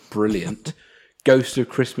and brilliant Ghost of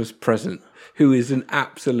Christmas Present, who is an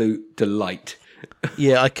absolute delight.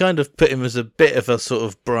 Yeah, I kind of put him as a bit of a sort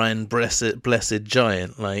of Brian Blessed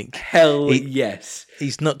giant. Like yes.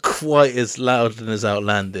 He's not quite as loud and as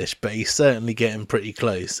outlandish, but he's certainly getting pretty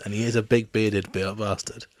close, and he is a big bearded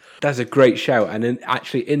bastard. That's a great shout. And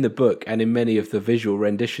actually in the book and in many of the visual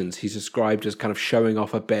renditions, he's described as kind of showing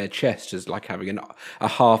off a bare chest, as like having a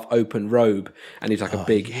half open robe, and he's like a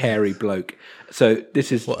big hairy bloke. So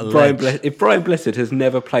this is Brian Blessed. If Brian Blessed has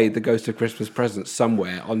never played the Ghost of Christmas Present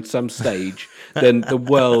somewhere on some stage, then the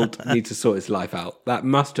world needs to sort its life out. That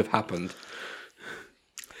must have happened.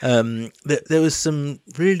 There was some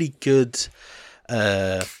really good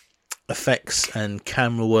effects and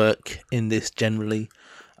camera work in this generally.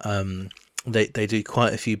 They do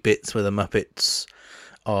quite a few bits where the Muppets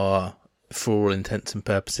are, for all intents and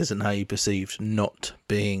purposes and how you perceived, not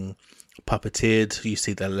being puppeteered. You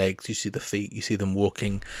see their legs, you see the feet, you see them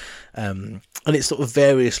walking, and it's sort of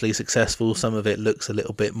variously successful. Some of it looks a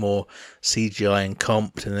little bit more CGI and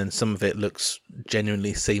comped, and then some of it looks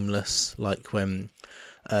genuinely seamless, like when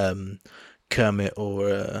Kermit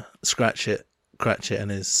or Cratchit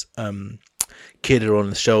and his kid are on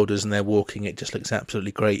the shoulders and they're walking. It just looks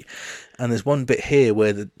absolutely great. And there's one bit here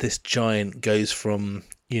where this giant goes from,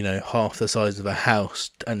 half the size of a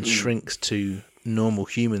house and shrinks to normal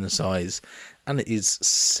human size, and it is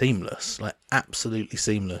seamless, like absolutely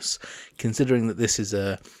seamless, considering that this is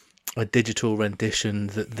a digital rendition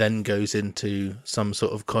that then goes into some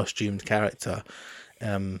sort of costumed character.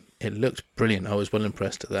 It looked brilliant. I was well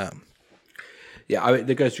impressed at that. Yeah,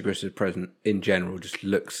 the Ghost of Christmas Present in general just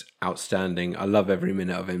looks outstanding. I love every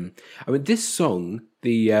minute of him. I mean, this song,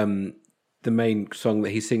 the main song that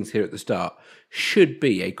he sings here at the start, should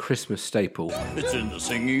be a Christmas staple. It's in the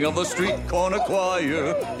singing of a street corner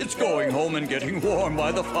choir. It's going home and getting warm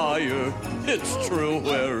by the fire. It's true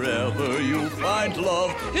wherever you find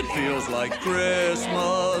love. It feels like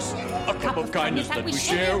Christmas. A cup of kindness that we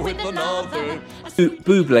share with another.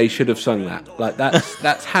 Bublé should have sung that. Like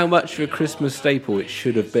that's how much of a Christmas staple it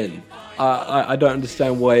should have been. I don't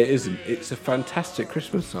understand why it isn't. It's a fantastic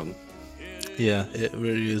Christmas song. Yeah, it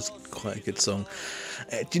really is quite a good song.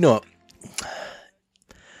 Do you know what?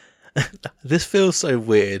 This feels so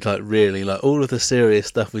weird, like really, like all of the serious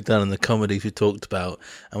stuff we've done and the comedies we talked about,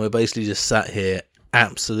 and we're basically just sat here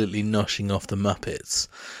absolutely noshing off the Muppets.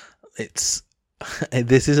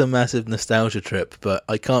 This is a massive nostalgia trip, but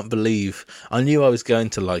I can't believe, I knew I was going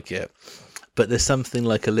to like it, but there's something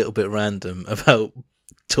like a little bit random about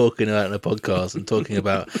talking about it in a podcast and talking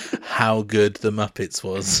about how good the Muppets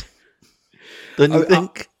was. Don't you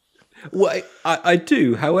think? Well, I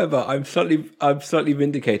do. However, I'm slightly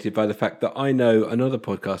vindicated by the fact that I know another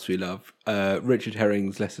podcast we love, Richard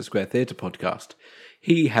Herring's Leicester Square Theatre podcast.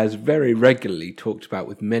 He has very regularly talked about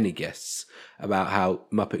with many guests about how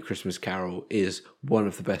Muppet Christmas Carol is one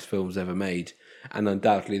of the best films ever made, and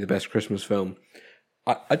undoubtedly the best Christmas film.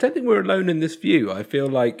 I don't think we're alone in this view. I feel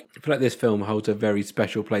like this film holds a very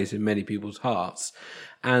special place in many people's hearts,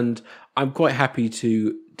 and I'm quite happy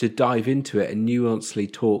to dive into it and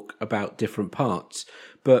nuancedly talk about different parts.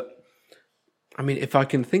 But I mean, if I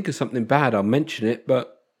can think of something bad, I'll mention it.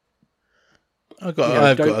 But don't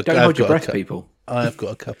hold your breath, people. I've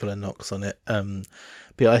got a couple of knocks on it.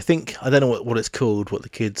 But I think, I don't know what it's called, what the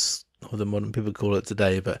kids or the modern people call it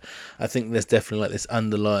today, but I think there's definitely like this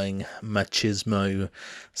underlying machismo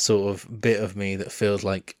sort of bit of me that feels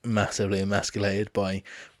like massively emasculated by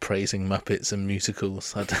praising Muppets and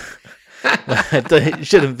musicals. It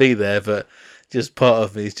shouldn't be there, but just part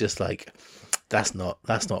of me is just like, that's not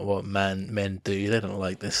what men do. They don't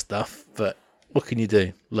like this stuff, but what can you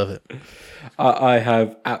do? Love it. I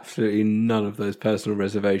have absolutely none of those personal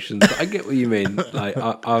reservations. I get what you mean. Like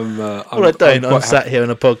I'm sat here on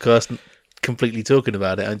a podcast completely talking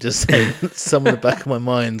about it. I'm just saying some in the back of my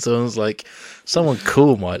mind. Someone's like, someone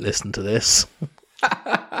cool might listen to this.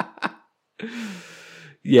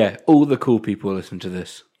 Yeah, all the cool people listen to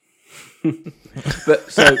this. But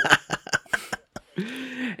so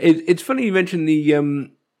it's funny you mentioned the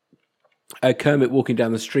Kermit walking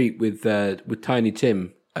down the street with Tiny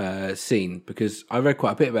Tim scene, because I read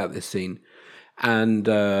quite a bit about this scene, and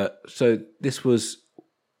so this was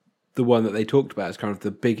the one that they talked about as kind of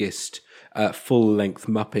the biggest full-length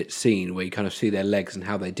Muppet scene where you kind of see their legs and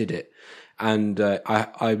how they did it. And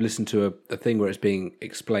I've listened to a thing where it's being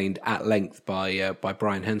explained at length by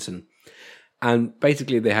Brian Henson, and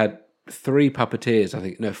basically they had 4 puppeteers,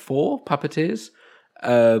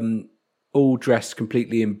 all dressed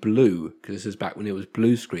completely in blue, because this is back when it was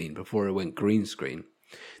blue screen, before it went green screen.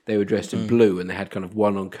 They were dressed in blue, and they had kind of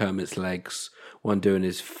one on Kermit's legs, one doing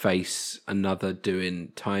his face, another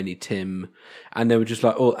doing Tiny Tim, and they were just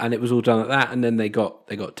like, and it was all done like that. And then they got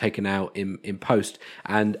taken out in post,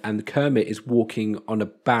 and Kermit is walking on a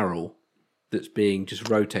barrel that's being just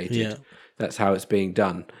rotated. Yeah. That's how it's being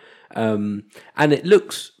done, and it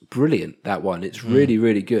looks brilliant. That one, it's really,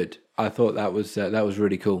 really good. I thought that was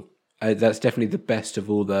really cool. That's definitely the best of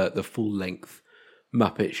all the full length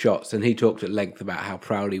Muppet shots, and he talked at length about how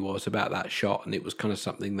proud he was about that shot, and it was kind of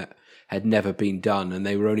something that had never been done, and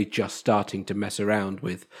they were only just starting to mess around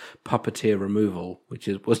with puppeteer removal, which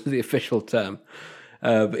wasn't the official term.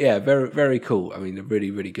 But yeah, very, very cool. I mean, a really,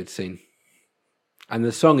 really good scene. And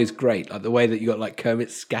the song is great, like the way that you got like Kermit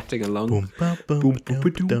scatting along.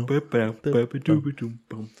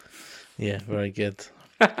 Yeah, very good.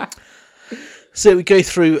 So we go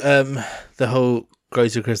through the whole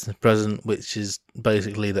Ghost of Christmas Present, which is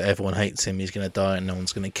basically that everyone hates him, he's going to die and no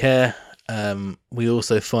one's going to care. We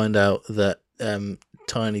also find out that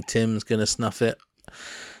Tiny Tim's going to snuff it.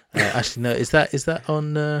 Actually, no, is that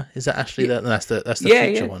actually that? No, that's the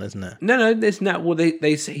future one, isn't it? No, there's not. Well,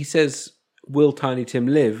 he says will Tiny Tim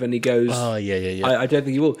live? And he goes, Oh, yeah. I don't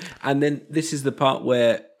think he will. And then this is the part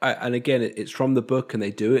where, and again, it's from the book and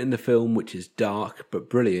they do it in the film, which is dark but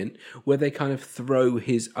brilliant, where they kind of throw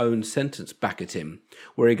his own sentence back at him,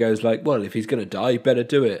 where he goes like, well, if he's going to die, better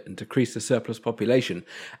do it and decrease the surplus population.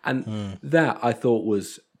 And that I thought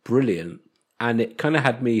was brilliant. And it kind of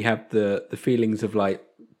had me have the feelings of like,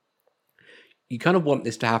 you kind of want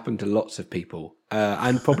this to happen to lots of people,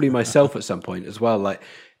 and probably myself at some point as well. Like,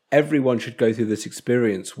 everyone should go through this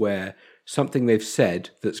experience where something they've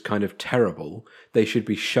said that's kind of terrible, they should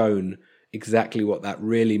be shown exactly what that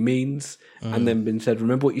really means, and then been said,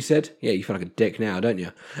 remember what you said? Yeah, you feel like a dick now, don't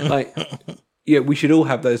you? Like, yeah, we should all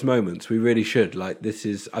have those moments. We really should. Like,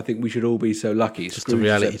 I think we should all be so lucky. Just a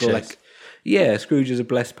reality check. Yeah, Scrooge is a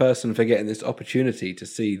blessed person for getting this opportunity to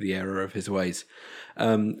see the error of his ways.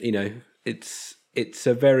 It's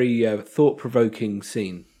a very thought-provoking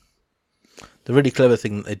scene. The really clever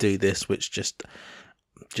thing that they do this, which just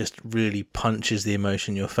really punches the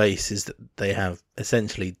emotion in your face, is that they have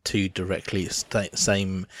essentially two directly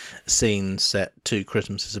same scenes set 2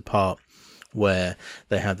 Christmases apart, where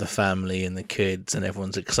they have the family and the kids and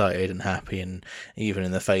everyone's excited and happy, and even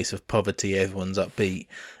in the face of poverty everyone's upbeat.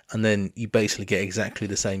 And then you basically get exactly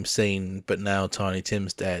the same scene, but now Tiny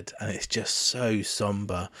Tim's dead, and it's just so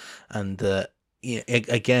somber. And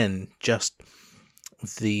again, just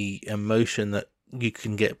the emotion that you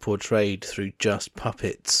can get portrayed through just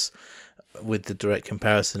puppets, with the direct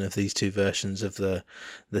comparison of these two versions of the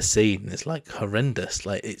scene, it's like horrendous.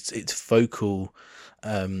 Like, it's focal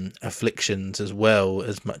afflictions as well,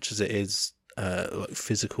 as much as it is like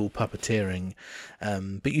physical puppeteering,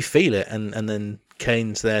 but you feel it, and then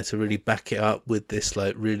Kane's there to really back it up with this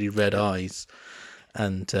like really red eyes,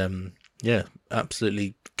 and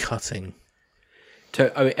absolutely cutting.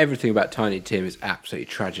 I mean, everything about Tiny Tim is absolutely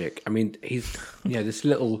tragic. I mean, he's this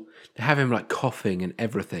little, they have him like coughing and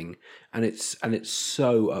everything, and it's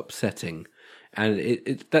so upsetting,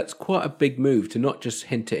 and that's quite a big move to not just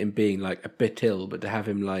hint at him being like a bit ill, but to have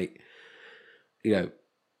him like, like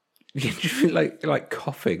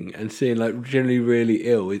coughing and seeing like generally really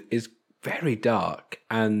ill is very dark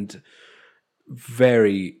and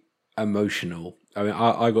very emotional. I mean,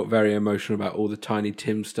 I got very emotional about all the Tiny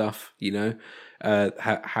Tim stuff.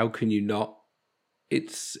 How can you not?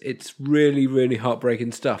 It's really, really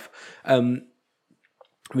heartbreaking stuff. I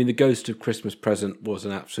mean, the Ghost of Christmas Present was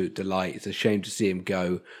an absolute delight. It's a shame to see him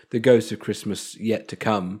go. The Ghost of Christmas Yet to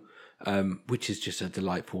Come, which is just a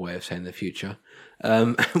delightful way of saying the future.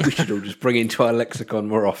 We should all just bring it into our lexicon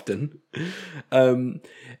more often. I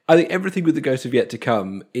think everything with the Ghost of Yet to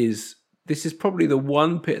Come this is probably the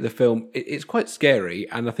one bit of the film. It's quite scary,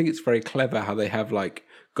 and I think it's very clever how they have like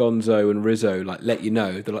Gonzo and Rizzo like let you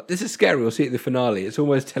know. They're like, this is scary, we'll see it at the finale. It's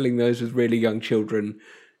almost telling those with really young children,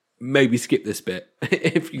 maybe skip this bit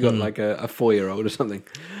if you got like a 4-year-old or something.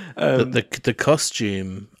 The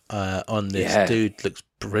costume on this dude looks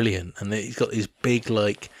brilliant, and he's got these big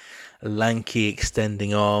like lanky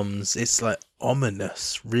extending arms. It's like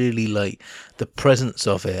ominous, really. Like, the presence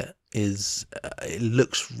of it is it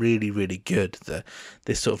looks really, really good.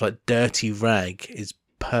 This sort of like dirty rag is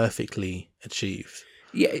perfectly achieved.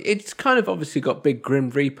 Yeah, it's kind of obviously got big Grim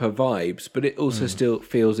Reaper vibes, but it also still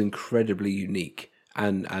feels incredibly unique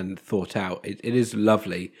and thought out. It is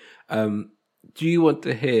lovely. Do you want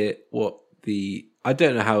to hear what I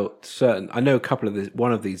don't know how certain, I know a couple of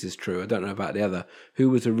one of these is true, I don't know about the other. Who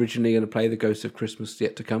was originally going to play the Ghost of Christmas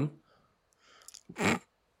Yet to Come?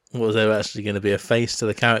 Was there actually going to be a face to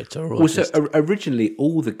the character? Or originally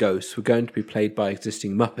all the ghosts were going to be played by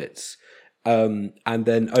existing Muppets. And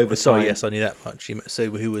then over time... yes, I knew that much. So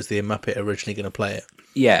who was the Muppet originally going to play it?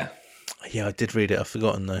 Yeah. Yeah, I did read it. I've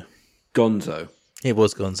forgotten, though. Gonzo. It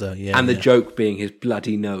was Gonzo, yeah. And the joke being his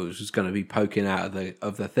bloody nose was going to be poking out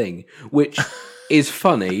of the thing, which is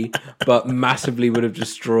funny, but massively would have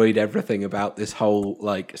destroyed everything about this whole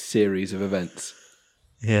like series of events.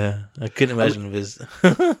 Yeah, I couldn't imagine his...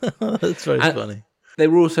 That's very funny. They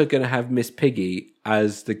were also going to have Miss Piggy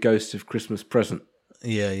as the Ghost of Christmas Present.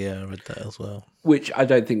 Yeah, I read that as well. Which I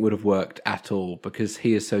don't think would have worked at all, because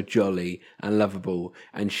he is so jolly and lovable,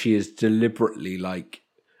 and she is deliberately like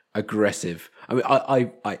aggressive. I mean,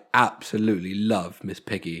 I absolutely love Miss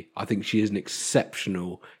Piggy. I think she is an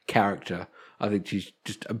exceptional character. I think she's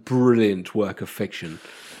just a brilliant work of fiction.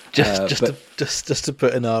 Just to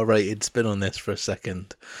put an R-rated spin on this for a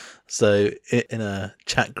second. So in a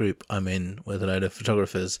chat group I'm in with a load of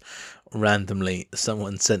photographers, randomly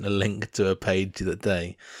someone sent a link to a page the other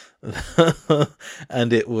day,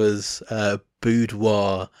 and it was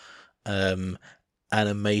boudoir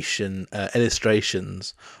animation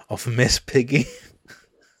illustrations of Miss Piggy.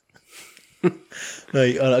 No,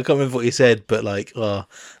 I can't remember what you said, but like,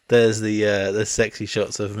 there's the sexy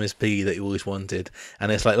shots of Miss Piggy that you always wanted,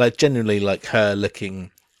 and it's like genuinely like her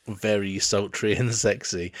looking very sultry and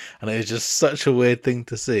sexy, and it was just such a weird thing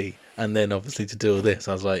to see. And then obviously to do all this,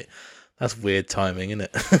 I was like, that's weird timing, isn't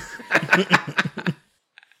it?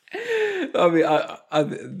 I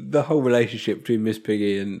mean, the whole relationship between Miss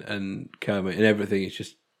Piggy and Kermit and everything is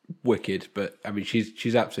just wicked. But I mean,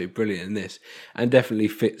 she's absolutely brilliant in this, and definitely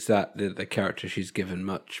fits the character she's given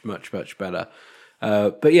much better.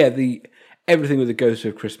 But yeah, everything with the Ghost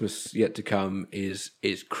of Christmas Yet to Come is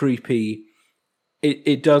creepy.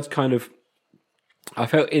 It does kind of. I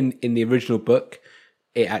felt in the original book,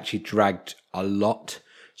 it actually dragged a lot.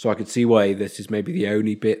 So I could see why this is maybe the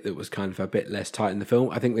only bit that was kind of a bit less tight in the film.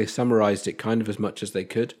 I think they summarised it kind of as much as they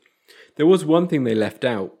could. There was one thing they left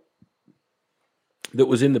out that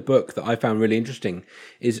was in the book that I found really interesting,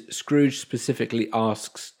 is Scrooge specifically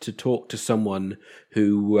asks to talk to someone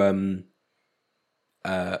who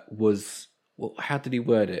was... Well, how did he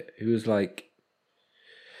word it? Who was like...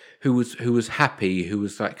 Who was happy, who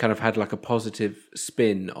was like kind of had like a positive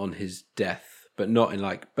spin on his death. But not in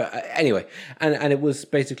like, but anyway, and it was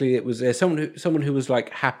basically someone who was like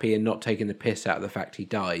happy and not taking the piss out of the fact he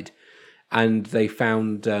died, and they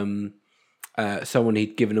found someone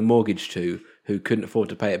he'd given a mortgage to who couldn't afford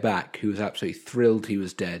to pay it back, who was absolutely thrilled he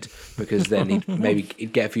was dead because then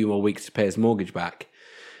he'd get a few more weeks to pay his mortgage back,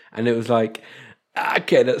 and it was like,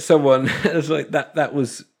 okay, that someone it was like that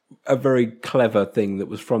was a very clever thing that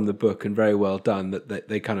was from the book and very well done that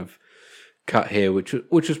they kind of cut here, which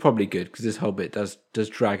was probably good because this whole bit does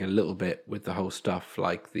drag a little bit with the whole stuff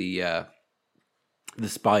like the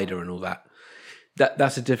spider and all that.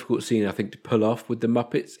 That's a difficult scene, I think, to pull off with the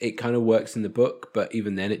Muppets. It kind of works in the book, but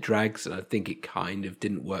even then it drags, and I think it kind of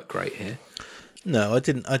didn't work great here. No, I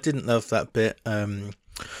didn't love that bit.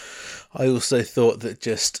 I also thought that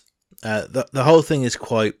just the whole thing is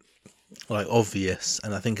quite like obvious,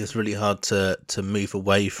 and I think it's really hard to move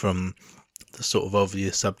away from the sort of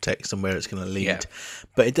obvious subtext and where it's going to lead. Yeah.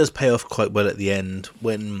 But it does pay off quite well at the end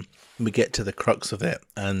when we get to the crux of it,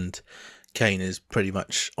 and Kane is pretty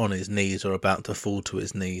much on his knees or about to fall to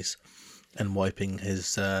his knees and wiping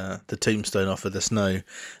his the tombstone off of the snow.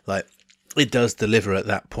 Like, it does deliver at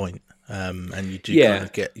that point, and you do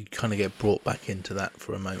kind of get brought back into that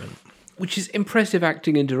for a moment. Which is impressive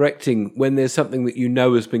acting and directing when there's something that you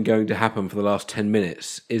know has been going to happen for the last 10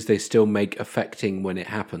 minutes, is they still make affecting when it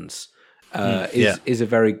happens. Is a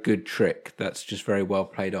very good trick. That's just very well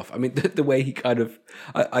played off. I mean, the way he kind of...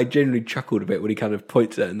 I genuinely chuckled a bit when he kind of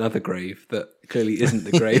points at another grave that clearly isn't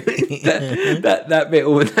the grave. that bit,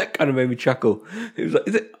 that kind of made me chuckle. It was like,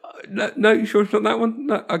 is it... No, you sure it's not that one?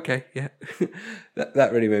 No, okay, yeah.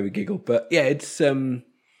 that really made me giggle. But yeah, it's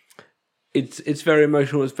very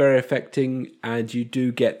emotional, it's very affecting, and you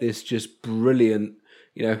do get this just brilliant,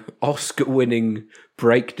 Oscar-winning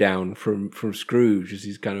breakdown from Scrooge as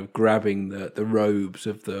he's kind of grabbing the robes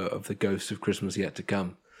of the Ghost of Christmas Yet to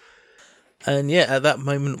Come. And yeah, at that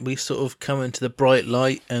moment we sort of come into the bright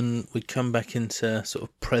light and we come back into sort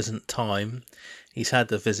of present time. He's had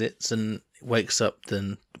the visits and wakes up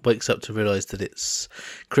to realise that it's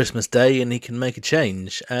Christmas Day and he can make a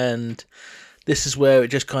change. And this is where it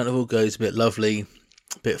just kind of all goes a bit lovely,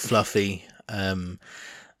 a bit fluffy.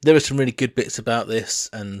 There are some really good bits about this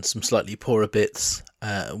and some slightly poorer bits.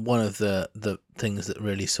 One of the things that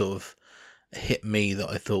really sort of hit me that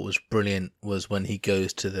I thought was brilliant was when he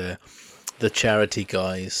goes to the charity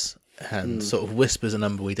guys and sort of whispers a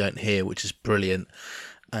number we don't hear, which is brilliant.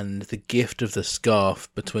 And the gift of the scarf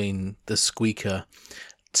between the squeaker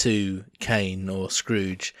to Kane or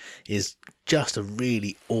Scrooge is just a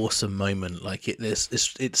really awesome moment. Like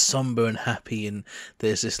it's somber and happy, and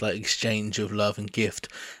there's this like exchange of love and gift.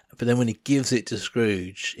 But then when he gives it to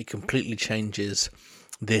Scrooge, it completely changes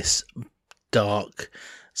this dark,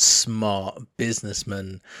 smart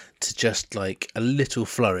businessman to just like a little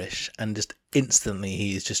flourish, and just instantly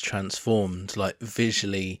he is just transformed, like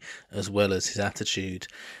visually as well as his attitude.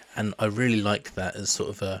 And I really like that as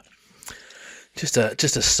sort of just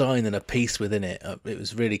a sign and a piece within it. It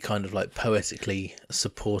was really kind of like poetically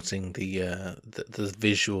supporting the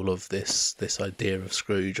visual of this idea of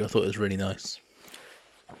Scrooge. I thought it was really nice.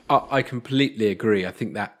 I completely agree. I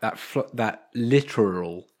think that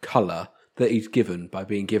literal colour that he's given by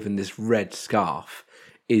being given this red scarf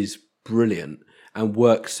is brilliant and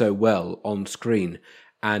works so well on screen.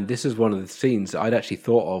 And this is one of the scenes that I'd actually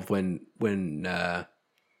thought of when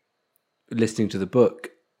listening to the book.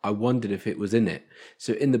 I wondered if it was in it.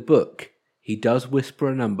 So in the book, he does whisper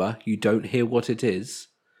a number. You don't hear what it is.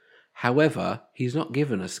 However, he's not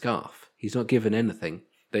given a scarf. He's not given anything.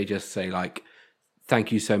 They just say like,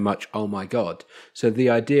 "Thank you so much, oh my God." So the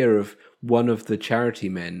idea of one of the charity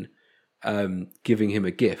men giving him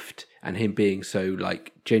a gift and him being so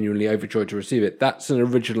like genuinely overjoyed to receive it, that's an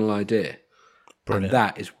original idea. Brilliant. And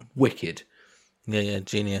that is wicked. Yeah,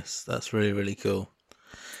 genius. That's really, really cool.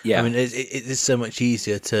 Yeah. I mean, it is so much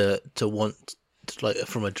easier to want, like,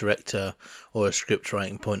 from a director or a script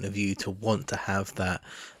writing point of view, to want to have that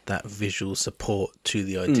visual support to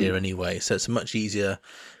the idea anyway. So it's a much easier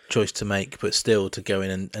choice to make, but still to go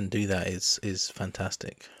in and do that is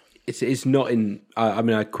fantastic. It's not in... I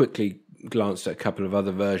mean, I quickly glanced at a couple of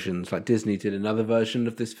other versions. Like Disney did another version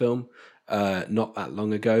of this film not that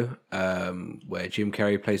long ago, where Jim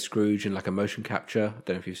Carrey plays Scrooge in like a motion capture. I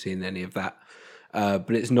don't know if you've seen any of that,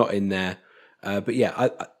 but it's not in there. But yeah,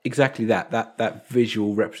 exactly that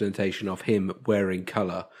visual representation of him wearing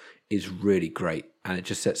colour is really great, and it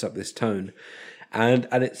just sets up this tone, and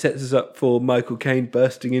it sets us up for Michael Caine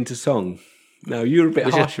bursting into song. Now, you were a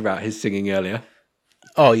bit harsh about his singing earlier.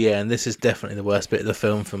 Oh yeah, and this is definitely the worst bit of the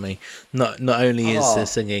film for me. Not only is the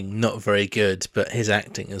singing not very good, but his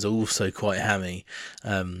acting is also quite hammy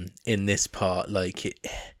in this part. Like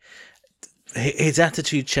his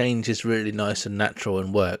attitude change is really nice and natural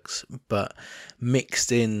and works, but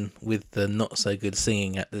mixed in with the not so good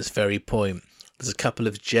singing at this very point, there's a couple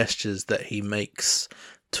of gestures that he makes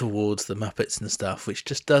towards the Muppets and stuff, which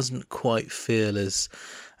just doesn't quite feel as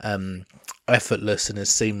effortless and as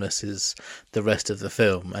seamless as the rest of the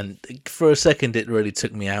film. And for a second, it really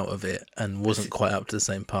took me out of it and wasn't quite up to the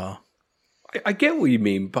same par. I get what you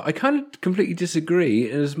mean, but I kind of completely disagree,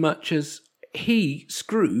 in as much as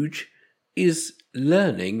Scrooge, is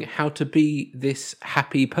learning how to be this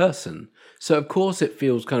happy person. So of course it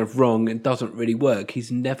feels kind of wrong and doesn't really work.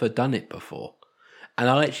 He's never done it before. And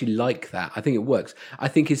I actually like that. I think it works. I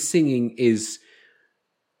think his singing is...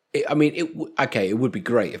 it would be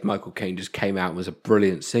great if Michael Caine just came out and was a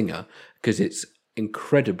brilliant singer, because it's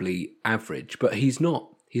incredibly average, but he's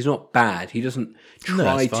not bad. He doesn't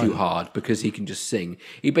try too hard because he can just sing.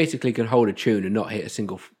 He basically can hold a tune and not hit a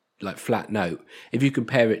single like flat note. If you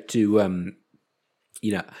compare it to,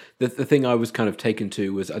 the thing I was kind of taken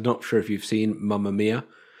to was, I'm not sure if you've seen Mamma Mia,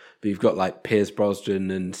 but you've got like Pierce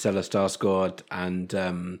Brosnan and Stella Skarsgård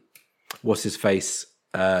and what's his face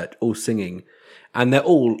all singing. And they're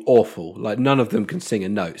all awful. Like, none of them can sing a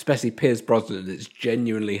note, especially Pierce Brosnan. It's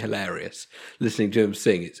genuinely hilarious listening to him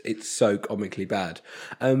sing. It's so comically bad.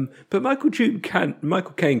 But Michael Caine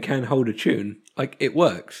can hold a tune. Like, it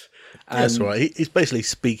works. That's right. He's basically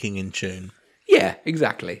speaking in tune. Yeah,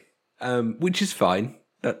 exactly. Which is fine.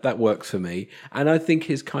 That works for me. And I think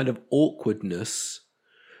his kind of awkwardness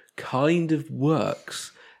kind of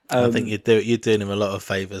works. I think you're doing him a lot of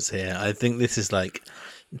favours here. I think this is like...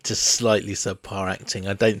 just slightly subpar acting.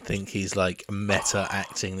 I don't think he's like meta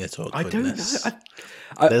acting this awkwardness. I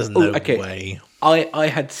don't know. There's no way. I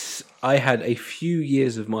had a few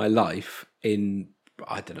years of my life in,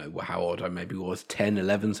 I don't know how old I maybe was, 10,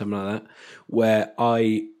 11, something like that, where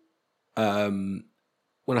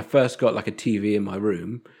when I first got like a TV in my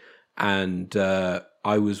room, and I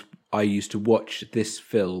used to watch this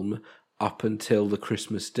film up until the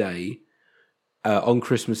Christmas day, on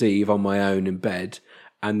Christmas Eve on my own in bed.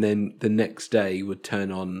 And then the next day would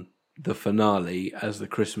turn on the finale as the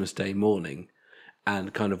Christmas Day morning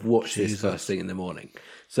and kind of watch this first thing in the morning.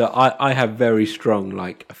 So I have very strong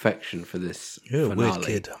like affection for this finale. You're a weird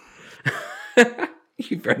kid.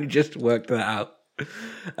 You've only just worked that out.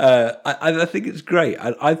 I think it's great.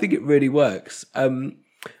 I think it really works.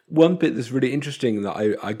 One bit that's really interesting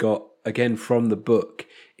that I got, again, from the book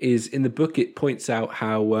is, in the book it points out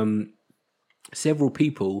how... several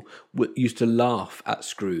people used to laugh at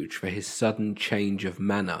Scrooge for his sudden change of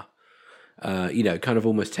manner, kind of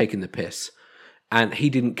almost taking the piss. And he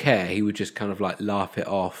didn't care. He would just kind of like laugh it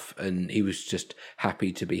off, and he was just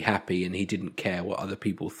happy to be happy, and he didn't care what other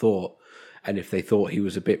people thought and if they thought he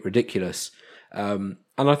was a bit ridiculous. And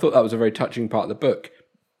I thought that was a very touching part of the book.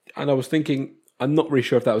 And I was thinking, I'm not really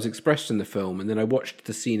sure if that was expressed in the film. And then I watched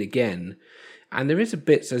the scene again, and there is a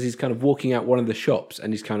bit as he's kind of walking out one of the shops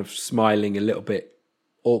and he's kind of smiling a little bit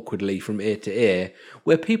awkwardly from ear to ear,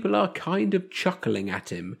 where people are kind of chuckling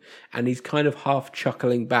at him, and he's kind of half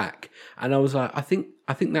chuckling back. And I was like, I think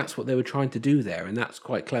that's what they were trying to do there, and that's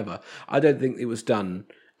quite clever. I don't think it was done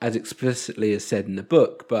as explicitly as said in the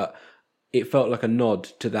book, but it felt like a nod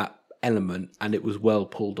to that element, and it was well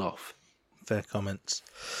pulled off. Fair comments.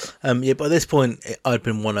 By this point, I'd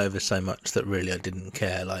been won over so much that really I didn't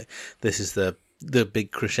care. Like, this is the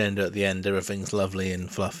big crescendo at the end. Everything's lovely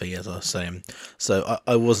and fluffy, as I was saying. So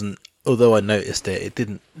I wasn't, although I noticed it, it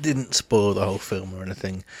didn't spoil the whole film or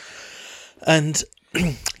anything. And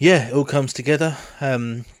Yeah, it all comes together.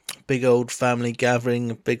 Big old family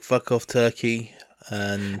gathering, big fuck off turkey,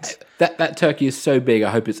 and That turkey is so big, I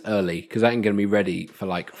hope it's early, because that ain't going to be ready for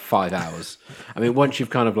like 5 hours. I mean, once you've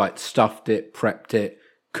kind of like stuffed it, prepped it,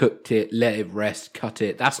 cooked it, let it rest, cut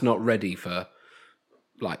it, that's not ready for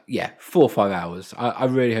 4 or 5 hours. I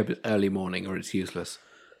really hope it's early morning or it's useless.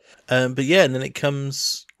 but yeah, and then it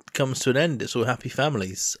comes to an end. It's all happy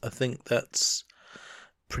families. I think that's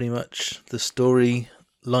pretty much the story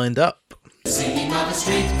lined up. Singing on the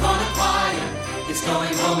street corner choir. It's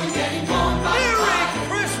going home and getting warm by the fire. Merry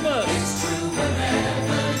Christmas! It's true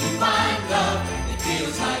wherever you find love. It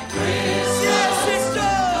feels like Christmas. Yes, it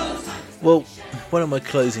does! Well, one of my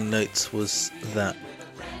closing notes was that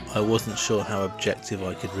I wasn't sure how objective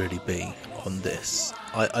I could really be on this.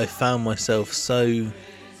 I found myself so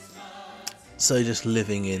just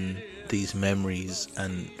living in these memories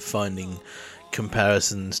and finding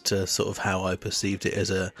comparisons to sort of how I perceived it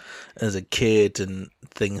as a kid and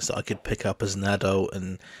things that I could pick up as an adult,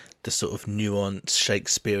 and the sort of nuanced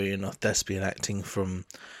Shakespearean or thespian acting from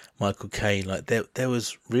Michael Caine. Like there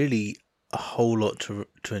was really a whole lot to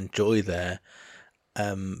enjoy there.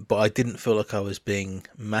 But I didn't feel like I was being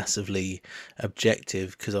massively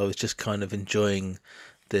objective, because I was just kind of enjoying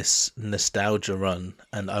this nostalgia run,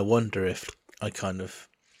 and I wonder if I kind of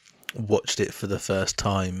watched it for the first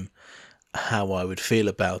time, how I would feel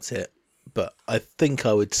about it. But I think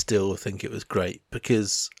I would still think it was great,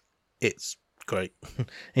 because it's great.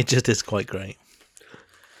 It just is quite great.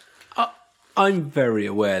 I'm very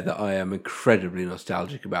aware that I am incredibly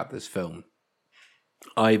nostalgic about this film.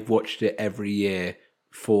 I've watched it every year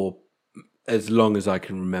for as long as I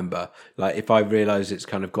can remember. Like, if I realise it's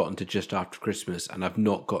kind of gotten to just after Christmas and I've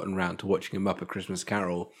not gotten around to watching a Muppet Christmas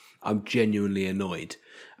Carol, I'm genuinely annoyed.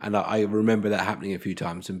 And I remember that happening a few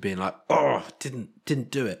times and being like, oh,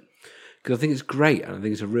 didn't do it. Because I think it's great, and I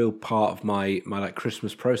think it's a real part of my like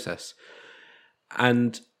Christmas process.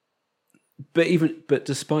 But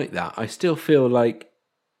despite that, I still feel like,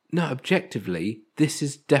 no, objectively, this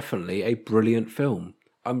is definitely a brilliant film.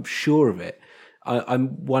 I'm sure of it.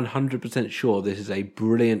 I'm 100% sure this is a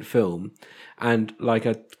brilliant film. And like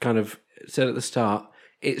I kind of said at the start,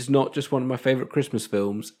 it's not just one of my favourite Christmas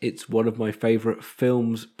films. It's one of my favourite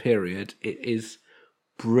films, period. It is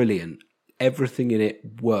brilliant. Everything in it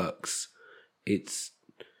works. It's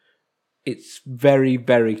very,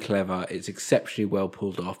 very clever. It's exceptionally well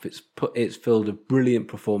pulled off. It's filled with brilliant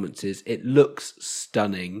performances. It looks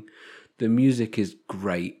stunning. The music is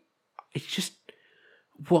great. It's just,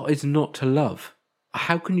 what is not to love?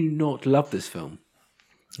 How can you not love this film?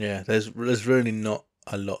 Yeah, there's really not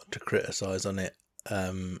a lot to criticise on it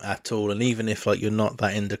at all. And even if like you're not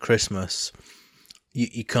that into Christmas,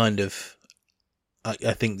 you kind of,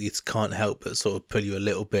 I think it can't help but sort of pull you a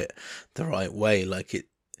little bit the right way. Like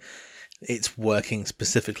it's working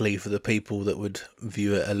specifically for the people that would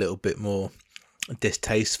view it a little bit more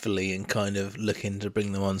distastefully and kind of looking to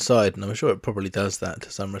bring them on side. And I'm sure it probably does that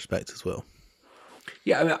to some respect as well.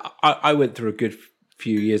 Yeah, I mean, I went through a good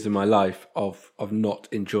few years of my life of not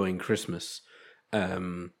enjoying Christmas,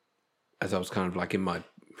 as I was kind of like in my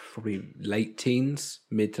probably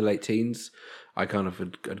mid to late teens. I kind of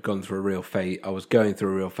had gone through a real phase. I was going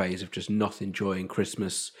through a real phase of just not enjoying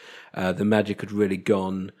Christmas. The magic had really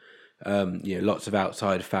gone. Lots of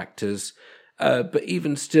outside factors. But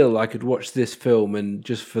even still, I could watch this film, and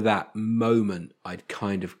just for that moment, I'd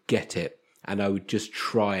kind of get it, and I would just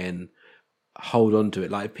try and hold on to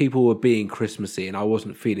it. Like, if people were being Christmassy and I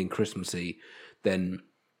wasn't feeling Christmassy, then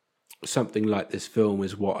something like this film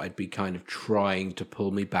is what I'd be kind of trying to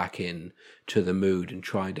pull me back in to the mood and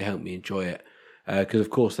trying to help me enjoy it. Because, of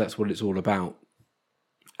course, that's what it's all about.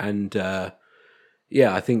 And,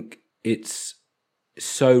 I think it's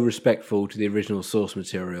so respectful to the original source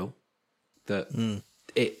material that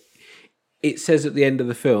it says at the end of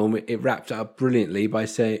the film, it wrapped it up brilliantly by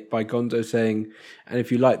Gonzo saying, and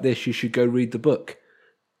if you like this, you should go read the book.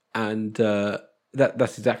 And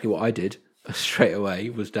that's exactly what I did straight away,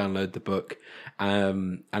 was download the book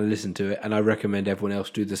and listen to it. And I recommend everyone else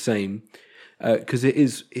do the same, because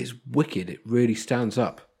it's wicked. It really stands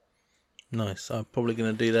up. Nice. I'm probably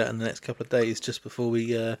going to do that in the next couple of days, just before we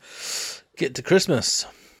get to Christmas.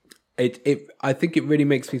 I think it really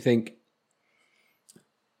makes me think.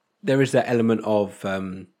 There is that element of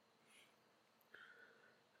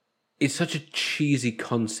it's such a cheesy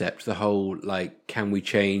concept, the whole, like, can we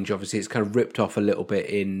change? Obviously, it's kind of ripped off a little bit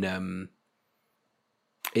in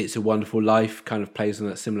It's a Wonderful Life, kind of plays on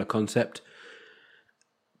that similar concept.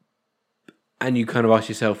 And you kind of ask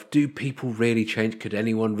yourself, do people really change? Could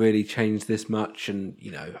anyone really change this much? And,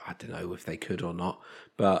 I don't know if they could or not,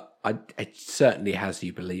 but it certainly has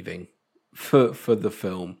you believing for the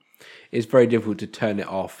film. It's very difficult to turn it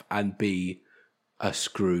off and be a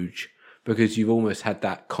Scrooge, because you've almost had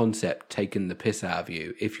that concept taken the piss out of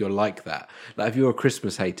you if you're like that. Like, if you're a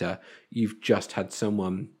Christmas hater, you've just had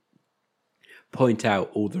someone point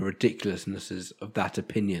out all the ridiculousnesses of that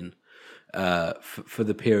opinion for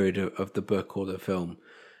the period of the book or the film.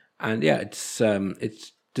 And yeah,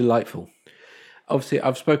 it's delightful. Obviously,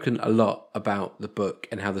 I've spoken a lot about the book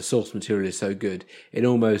and how the source material is so good. It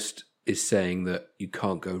almost is saying that you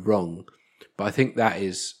can't go wrong. But I think that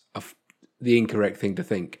is the incorrect thing to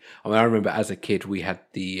think. I mean, I remember as a kid we had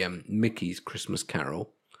the Mickey's Christmas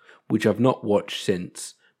Carol, which I've not watched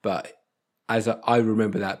since, but I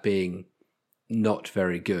remember that being not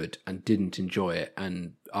very good and didn't enjoy it.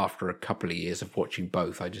 And after a couple of years of watching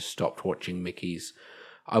both, I just stopped watching Mickey's.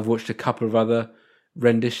 I've watched a couple of other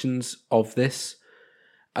renditions of this.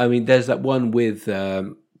 I mean, there's that one with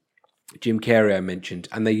Jim Carrey I mentioned,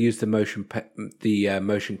 and they use the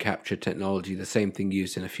motion capture technology, the same thing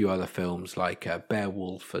used in a few other films like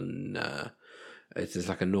Beowulf and there's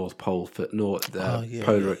like a North Pole for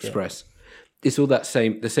Polar Express. It's all the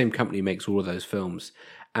same company makes all of those films,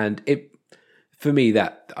 and for me,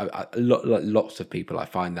 that lots of people, I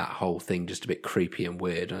find that whole thing just a bit creepy and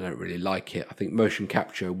weird. I don't really like it. I think motion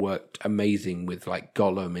capture worked amazing with like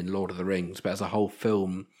Gollum in Lord of the Rings, but as a whole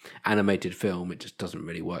film, animated film, it just doesn't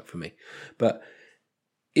really work for me. But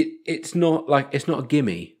it's not a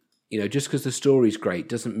gimme. Just because the story's great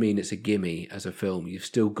doesn't mean it's a gimme as a film. You've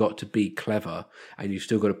still got to be clever and you've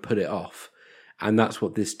still got to put it off. And that's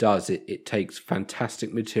what this does. It takes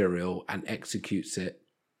fantastic material and executes it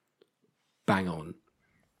bang on.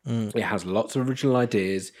 It has lots of original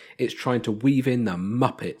ideas. It's trying to weave in the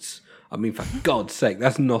Muppets. I mean, for God's sake,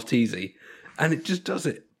 that's not easy. And it just does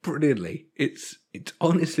it brilliantly. It's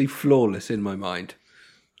honestly flawless in my mind.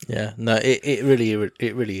 Yeah, no, it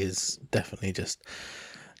really is definitely just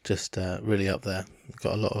really up there.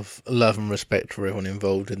 Got a lot of love and respect for everyone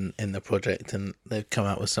involved in the project, and they've come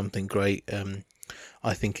out with something great.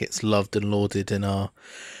 I think it's loved and lauded in our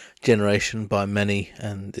generation by many,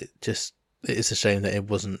 and it's a shame that it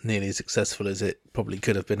wasn't nearly as successful as it probably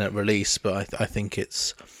could have been at release. But I think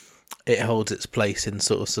it holds its place in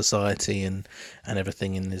sort of society and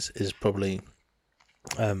everything, and is probably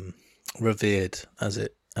revered as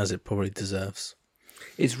it probably deserves.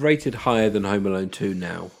 It's rated higher than Home Alone 2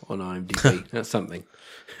 now on IMDb. That's something.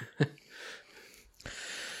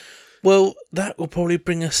 Well, that will probably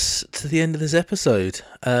bring us to the end of this episode.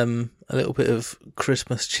 A little bit of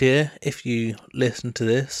Christmas cheer. If you listen to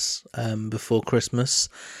this before Christmas,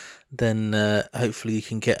 then hopefully you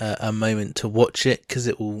can get a moment to watch it, because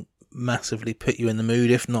it will massively put you in the mood,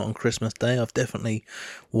 if not on Christmas Day. I've definitely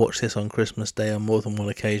watched this on Christmas Day on more than one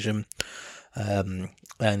occasion.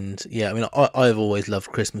 And yeah, I mean, I've always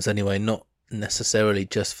loved Christmas anyway, not necessarily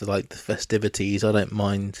just for like the festivities. I don't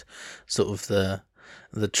mind sort of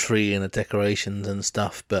the tree and the decorations and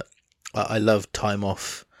stuff, but I love time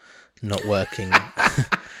off, not working.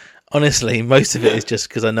 Honestly, most of it is just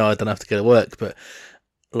because I know I don't have to go to work, but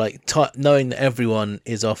like knowing that everyone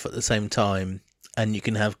is off at the same time and you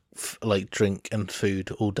can have like drink and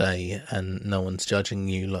food all day and no one's judging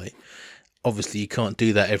you. Like, obviously you can't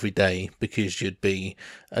do that every day because you'd be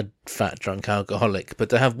a fat drunk alcoholic, but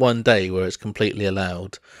to have one day where it's completely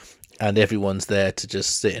allowed and everyone's there to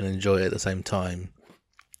just sit and enjoy it at the same time,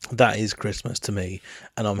 that is Christmas to me,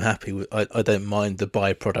 and I'm happy with. I don't mind the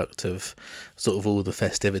byproduct of sort of all the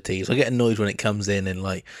festivities. I get annoyed when it comes in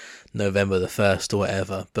like November the 1st or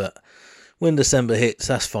whatever, but when December hits,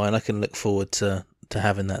 that's fine. I can look forward to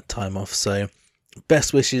having that time off. So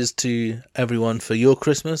best wishes to everyone for your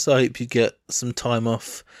Christmas. I hope you get some time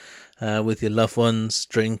off with your loved ones,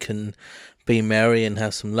 drink and be merry and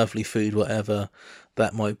have some lovely food, whatever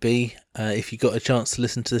that might be. If you got a chance to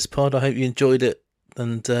listen to this pod, I hope you enjoyed it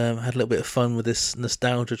and had a little bit of fun with this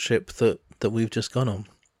nostalgia trip that we've just gone on.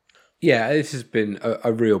 Yeah, this has been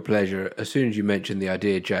a real pleasure. As soon as you mentioned the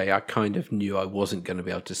idea, Jay, I kind of knew I wasn't going to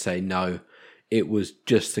be able to say no. It was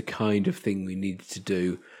just the kind of thing we needed to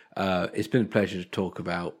do. It's been a pleasure to talk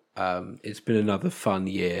about. It's been another fun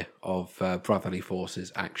year of Brotherly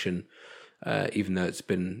Forces action, even though it's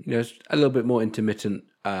been a little bit more intermittent.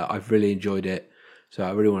 I've really enjoyed it. So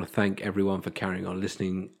I really want to thank everyone for carrying on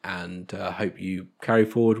listening, and hope you carry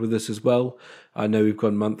forward with us as well. I know we've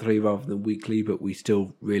gone monthly rather than weekly, but we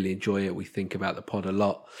still really enjoy it. We think about the pod a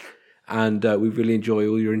lot, and we really enjoy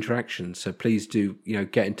all your interactions. So please do,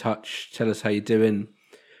 get in touch. Tell us how you're doing.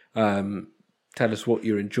 Tell us what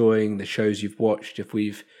you're enjoying, the shows you've watched, if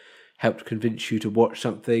we've helped convince you to watch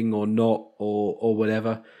something or not, or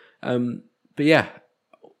whatever. But yeah,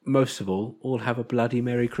 most of all have a bloody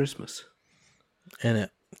Merry Christmas. Innit?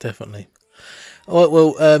 Definitely. All right,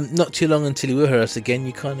 well, not too long until you will hear us again.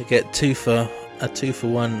 You kind of get a two for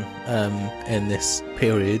one in this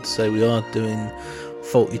period. So we are doing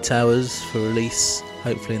Fawlty Towers for release,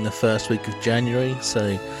 hopefully in the first week of January.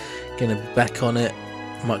 So going to be back on it,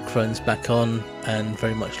 microphones back on, and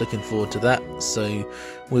very much looking forward to that. So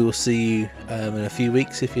we will see you in a few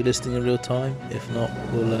weeks if you're listening in real time. If not,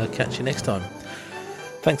 we'll catch you next time.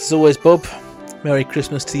 Thanks as always, Bob. Merry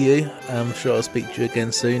Christmas to you. I'm sure I'll speak to you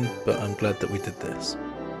again soon, but I'm glad that we did this.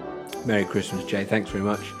 Merry Christmas, Jay. Thanks very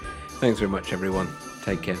much. Thanks very much, everyone.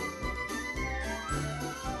 Take care.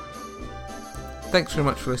 Thanks very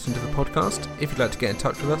much for listening to the podcast. If you'd like to get in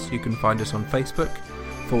touch with us, you can find us on Facebook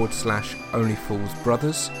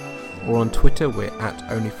 /OnlyFoolsBrothers, or on Twitter we're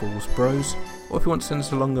 @OnlyFoolsBros, or if you want to send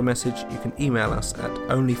us a longer message, you can email us at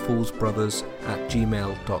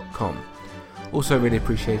onlyfoolsbrothers@gmail.com. Also really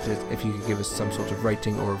appreciate it if you could give us some sort of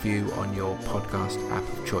rating or review on your podcast app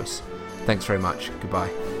of choice. Thanks very much. Goodbye.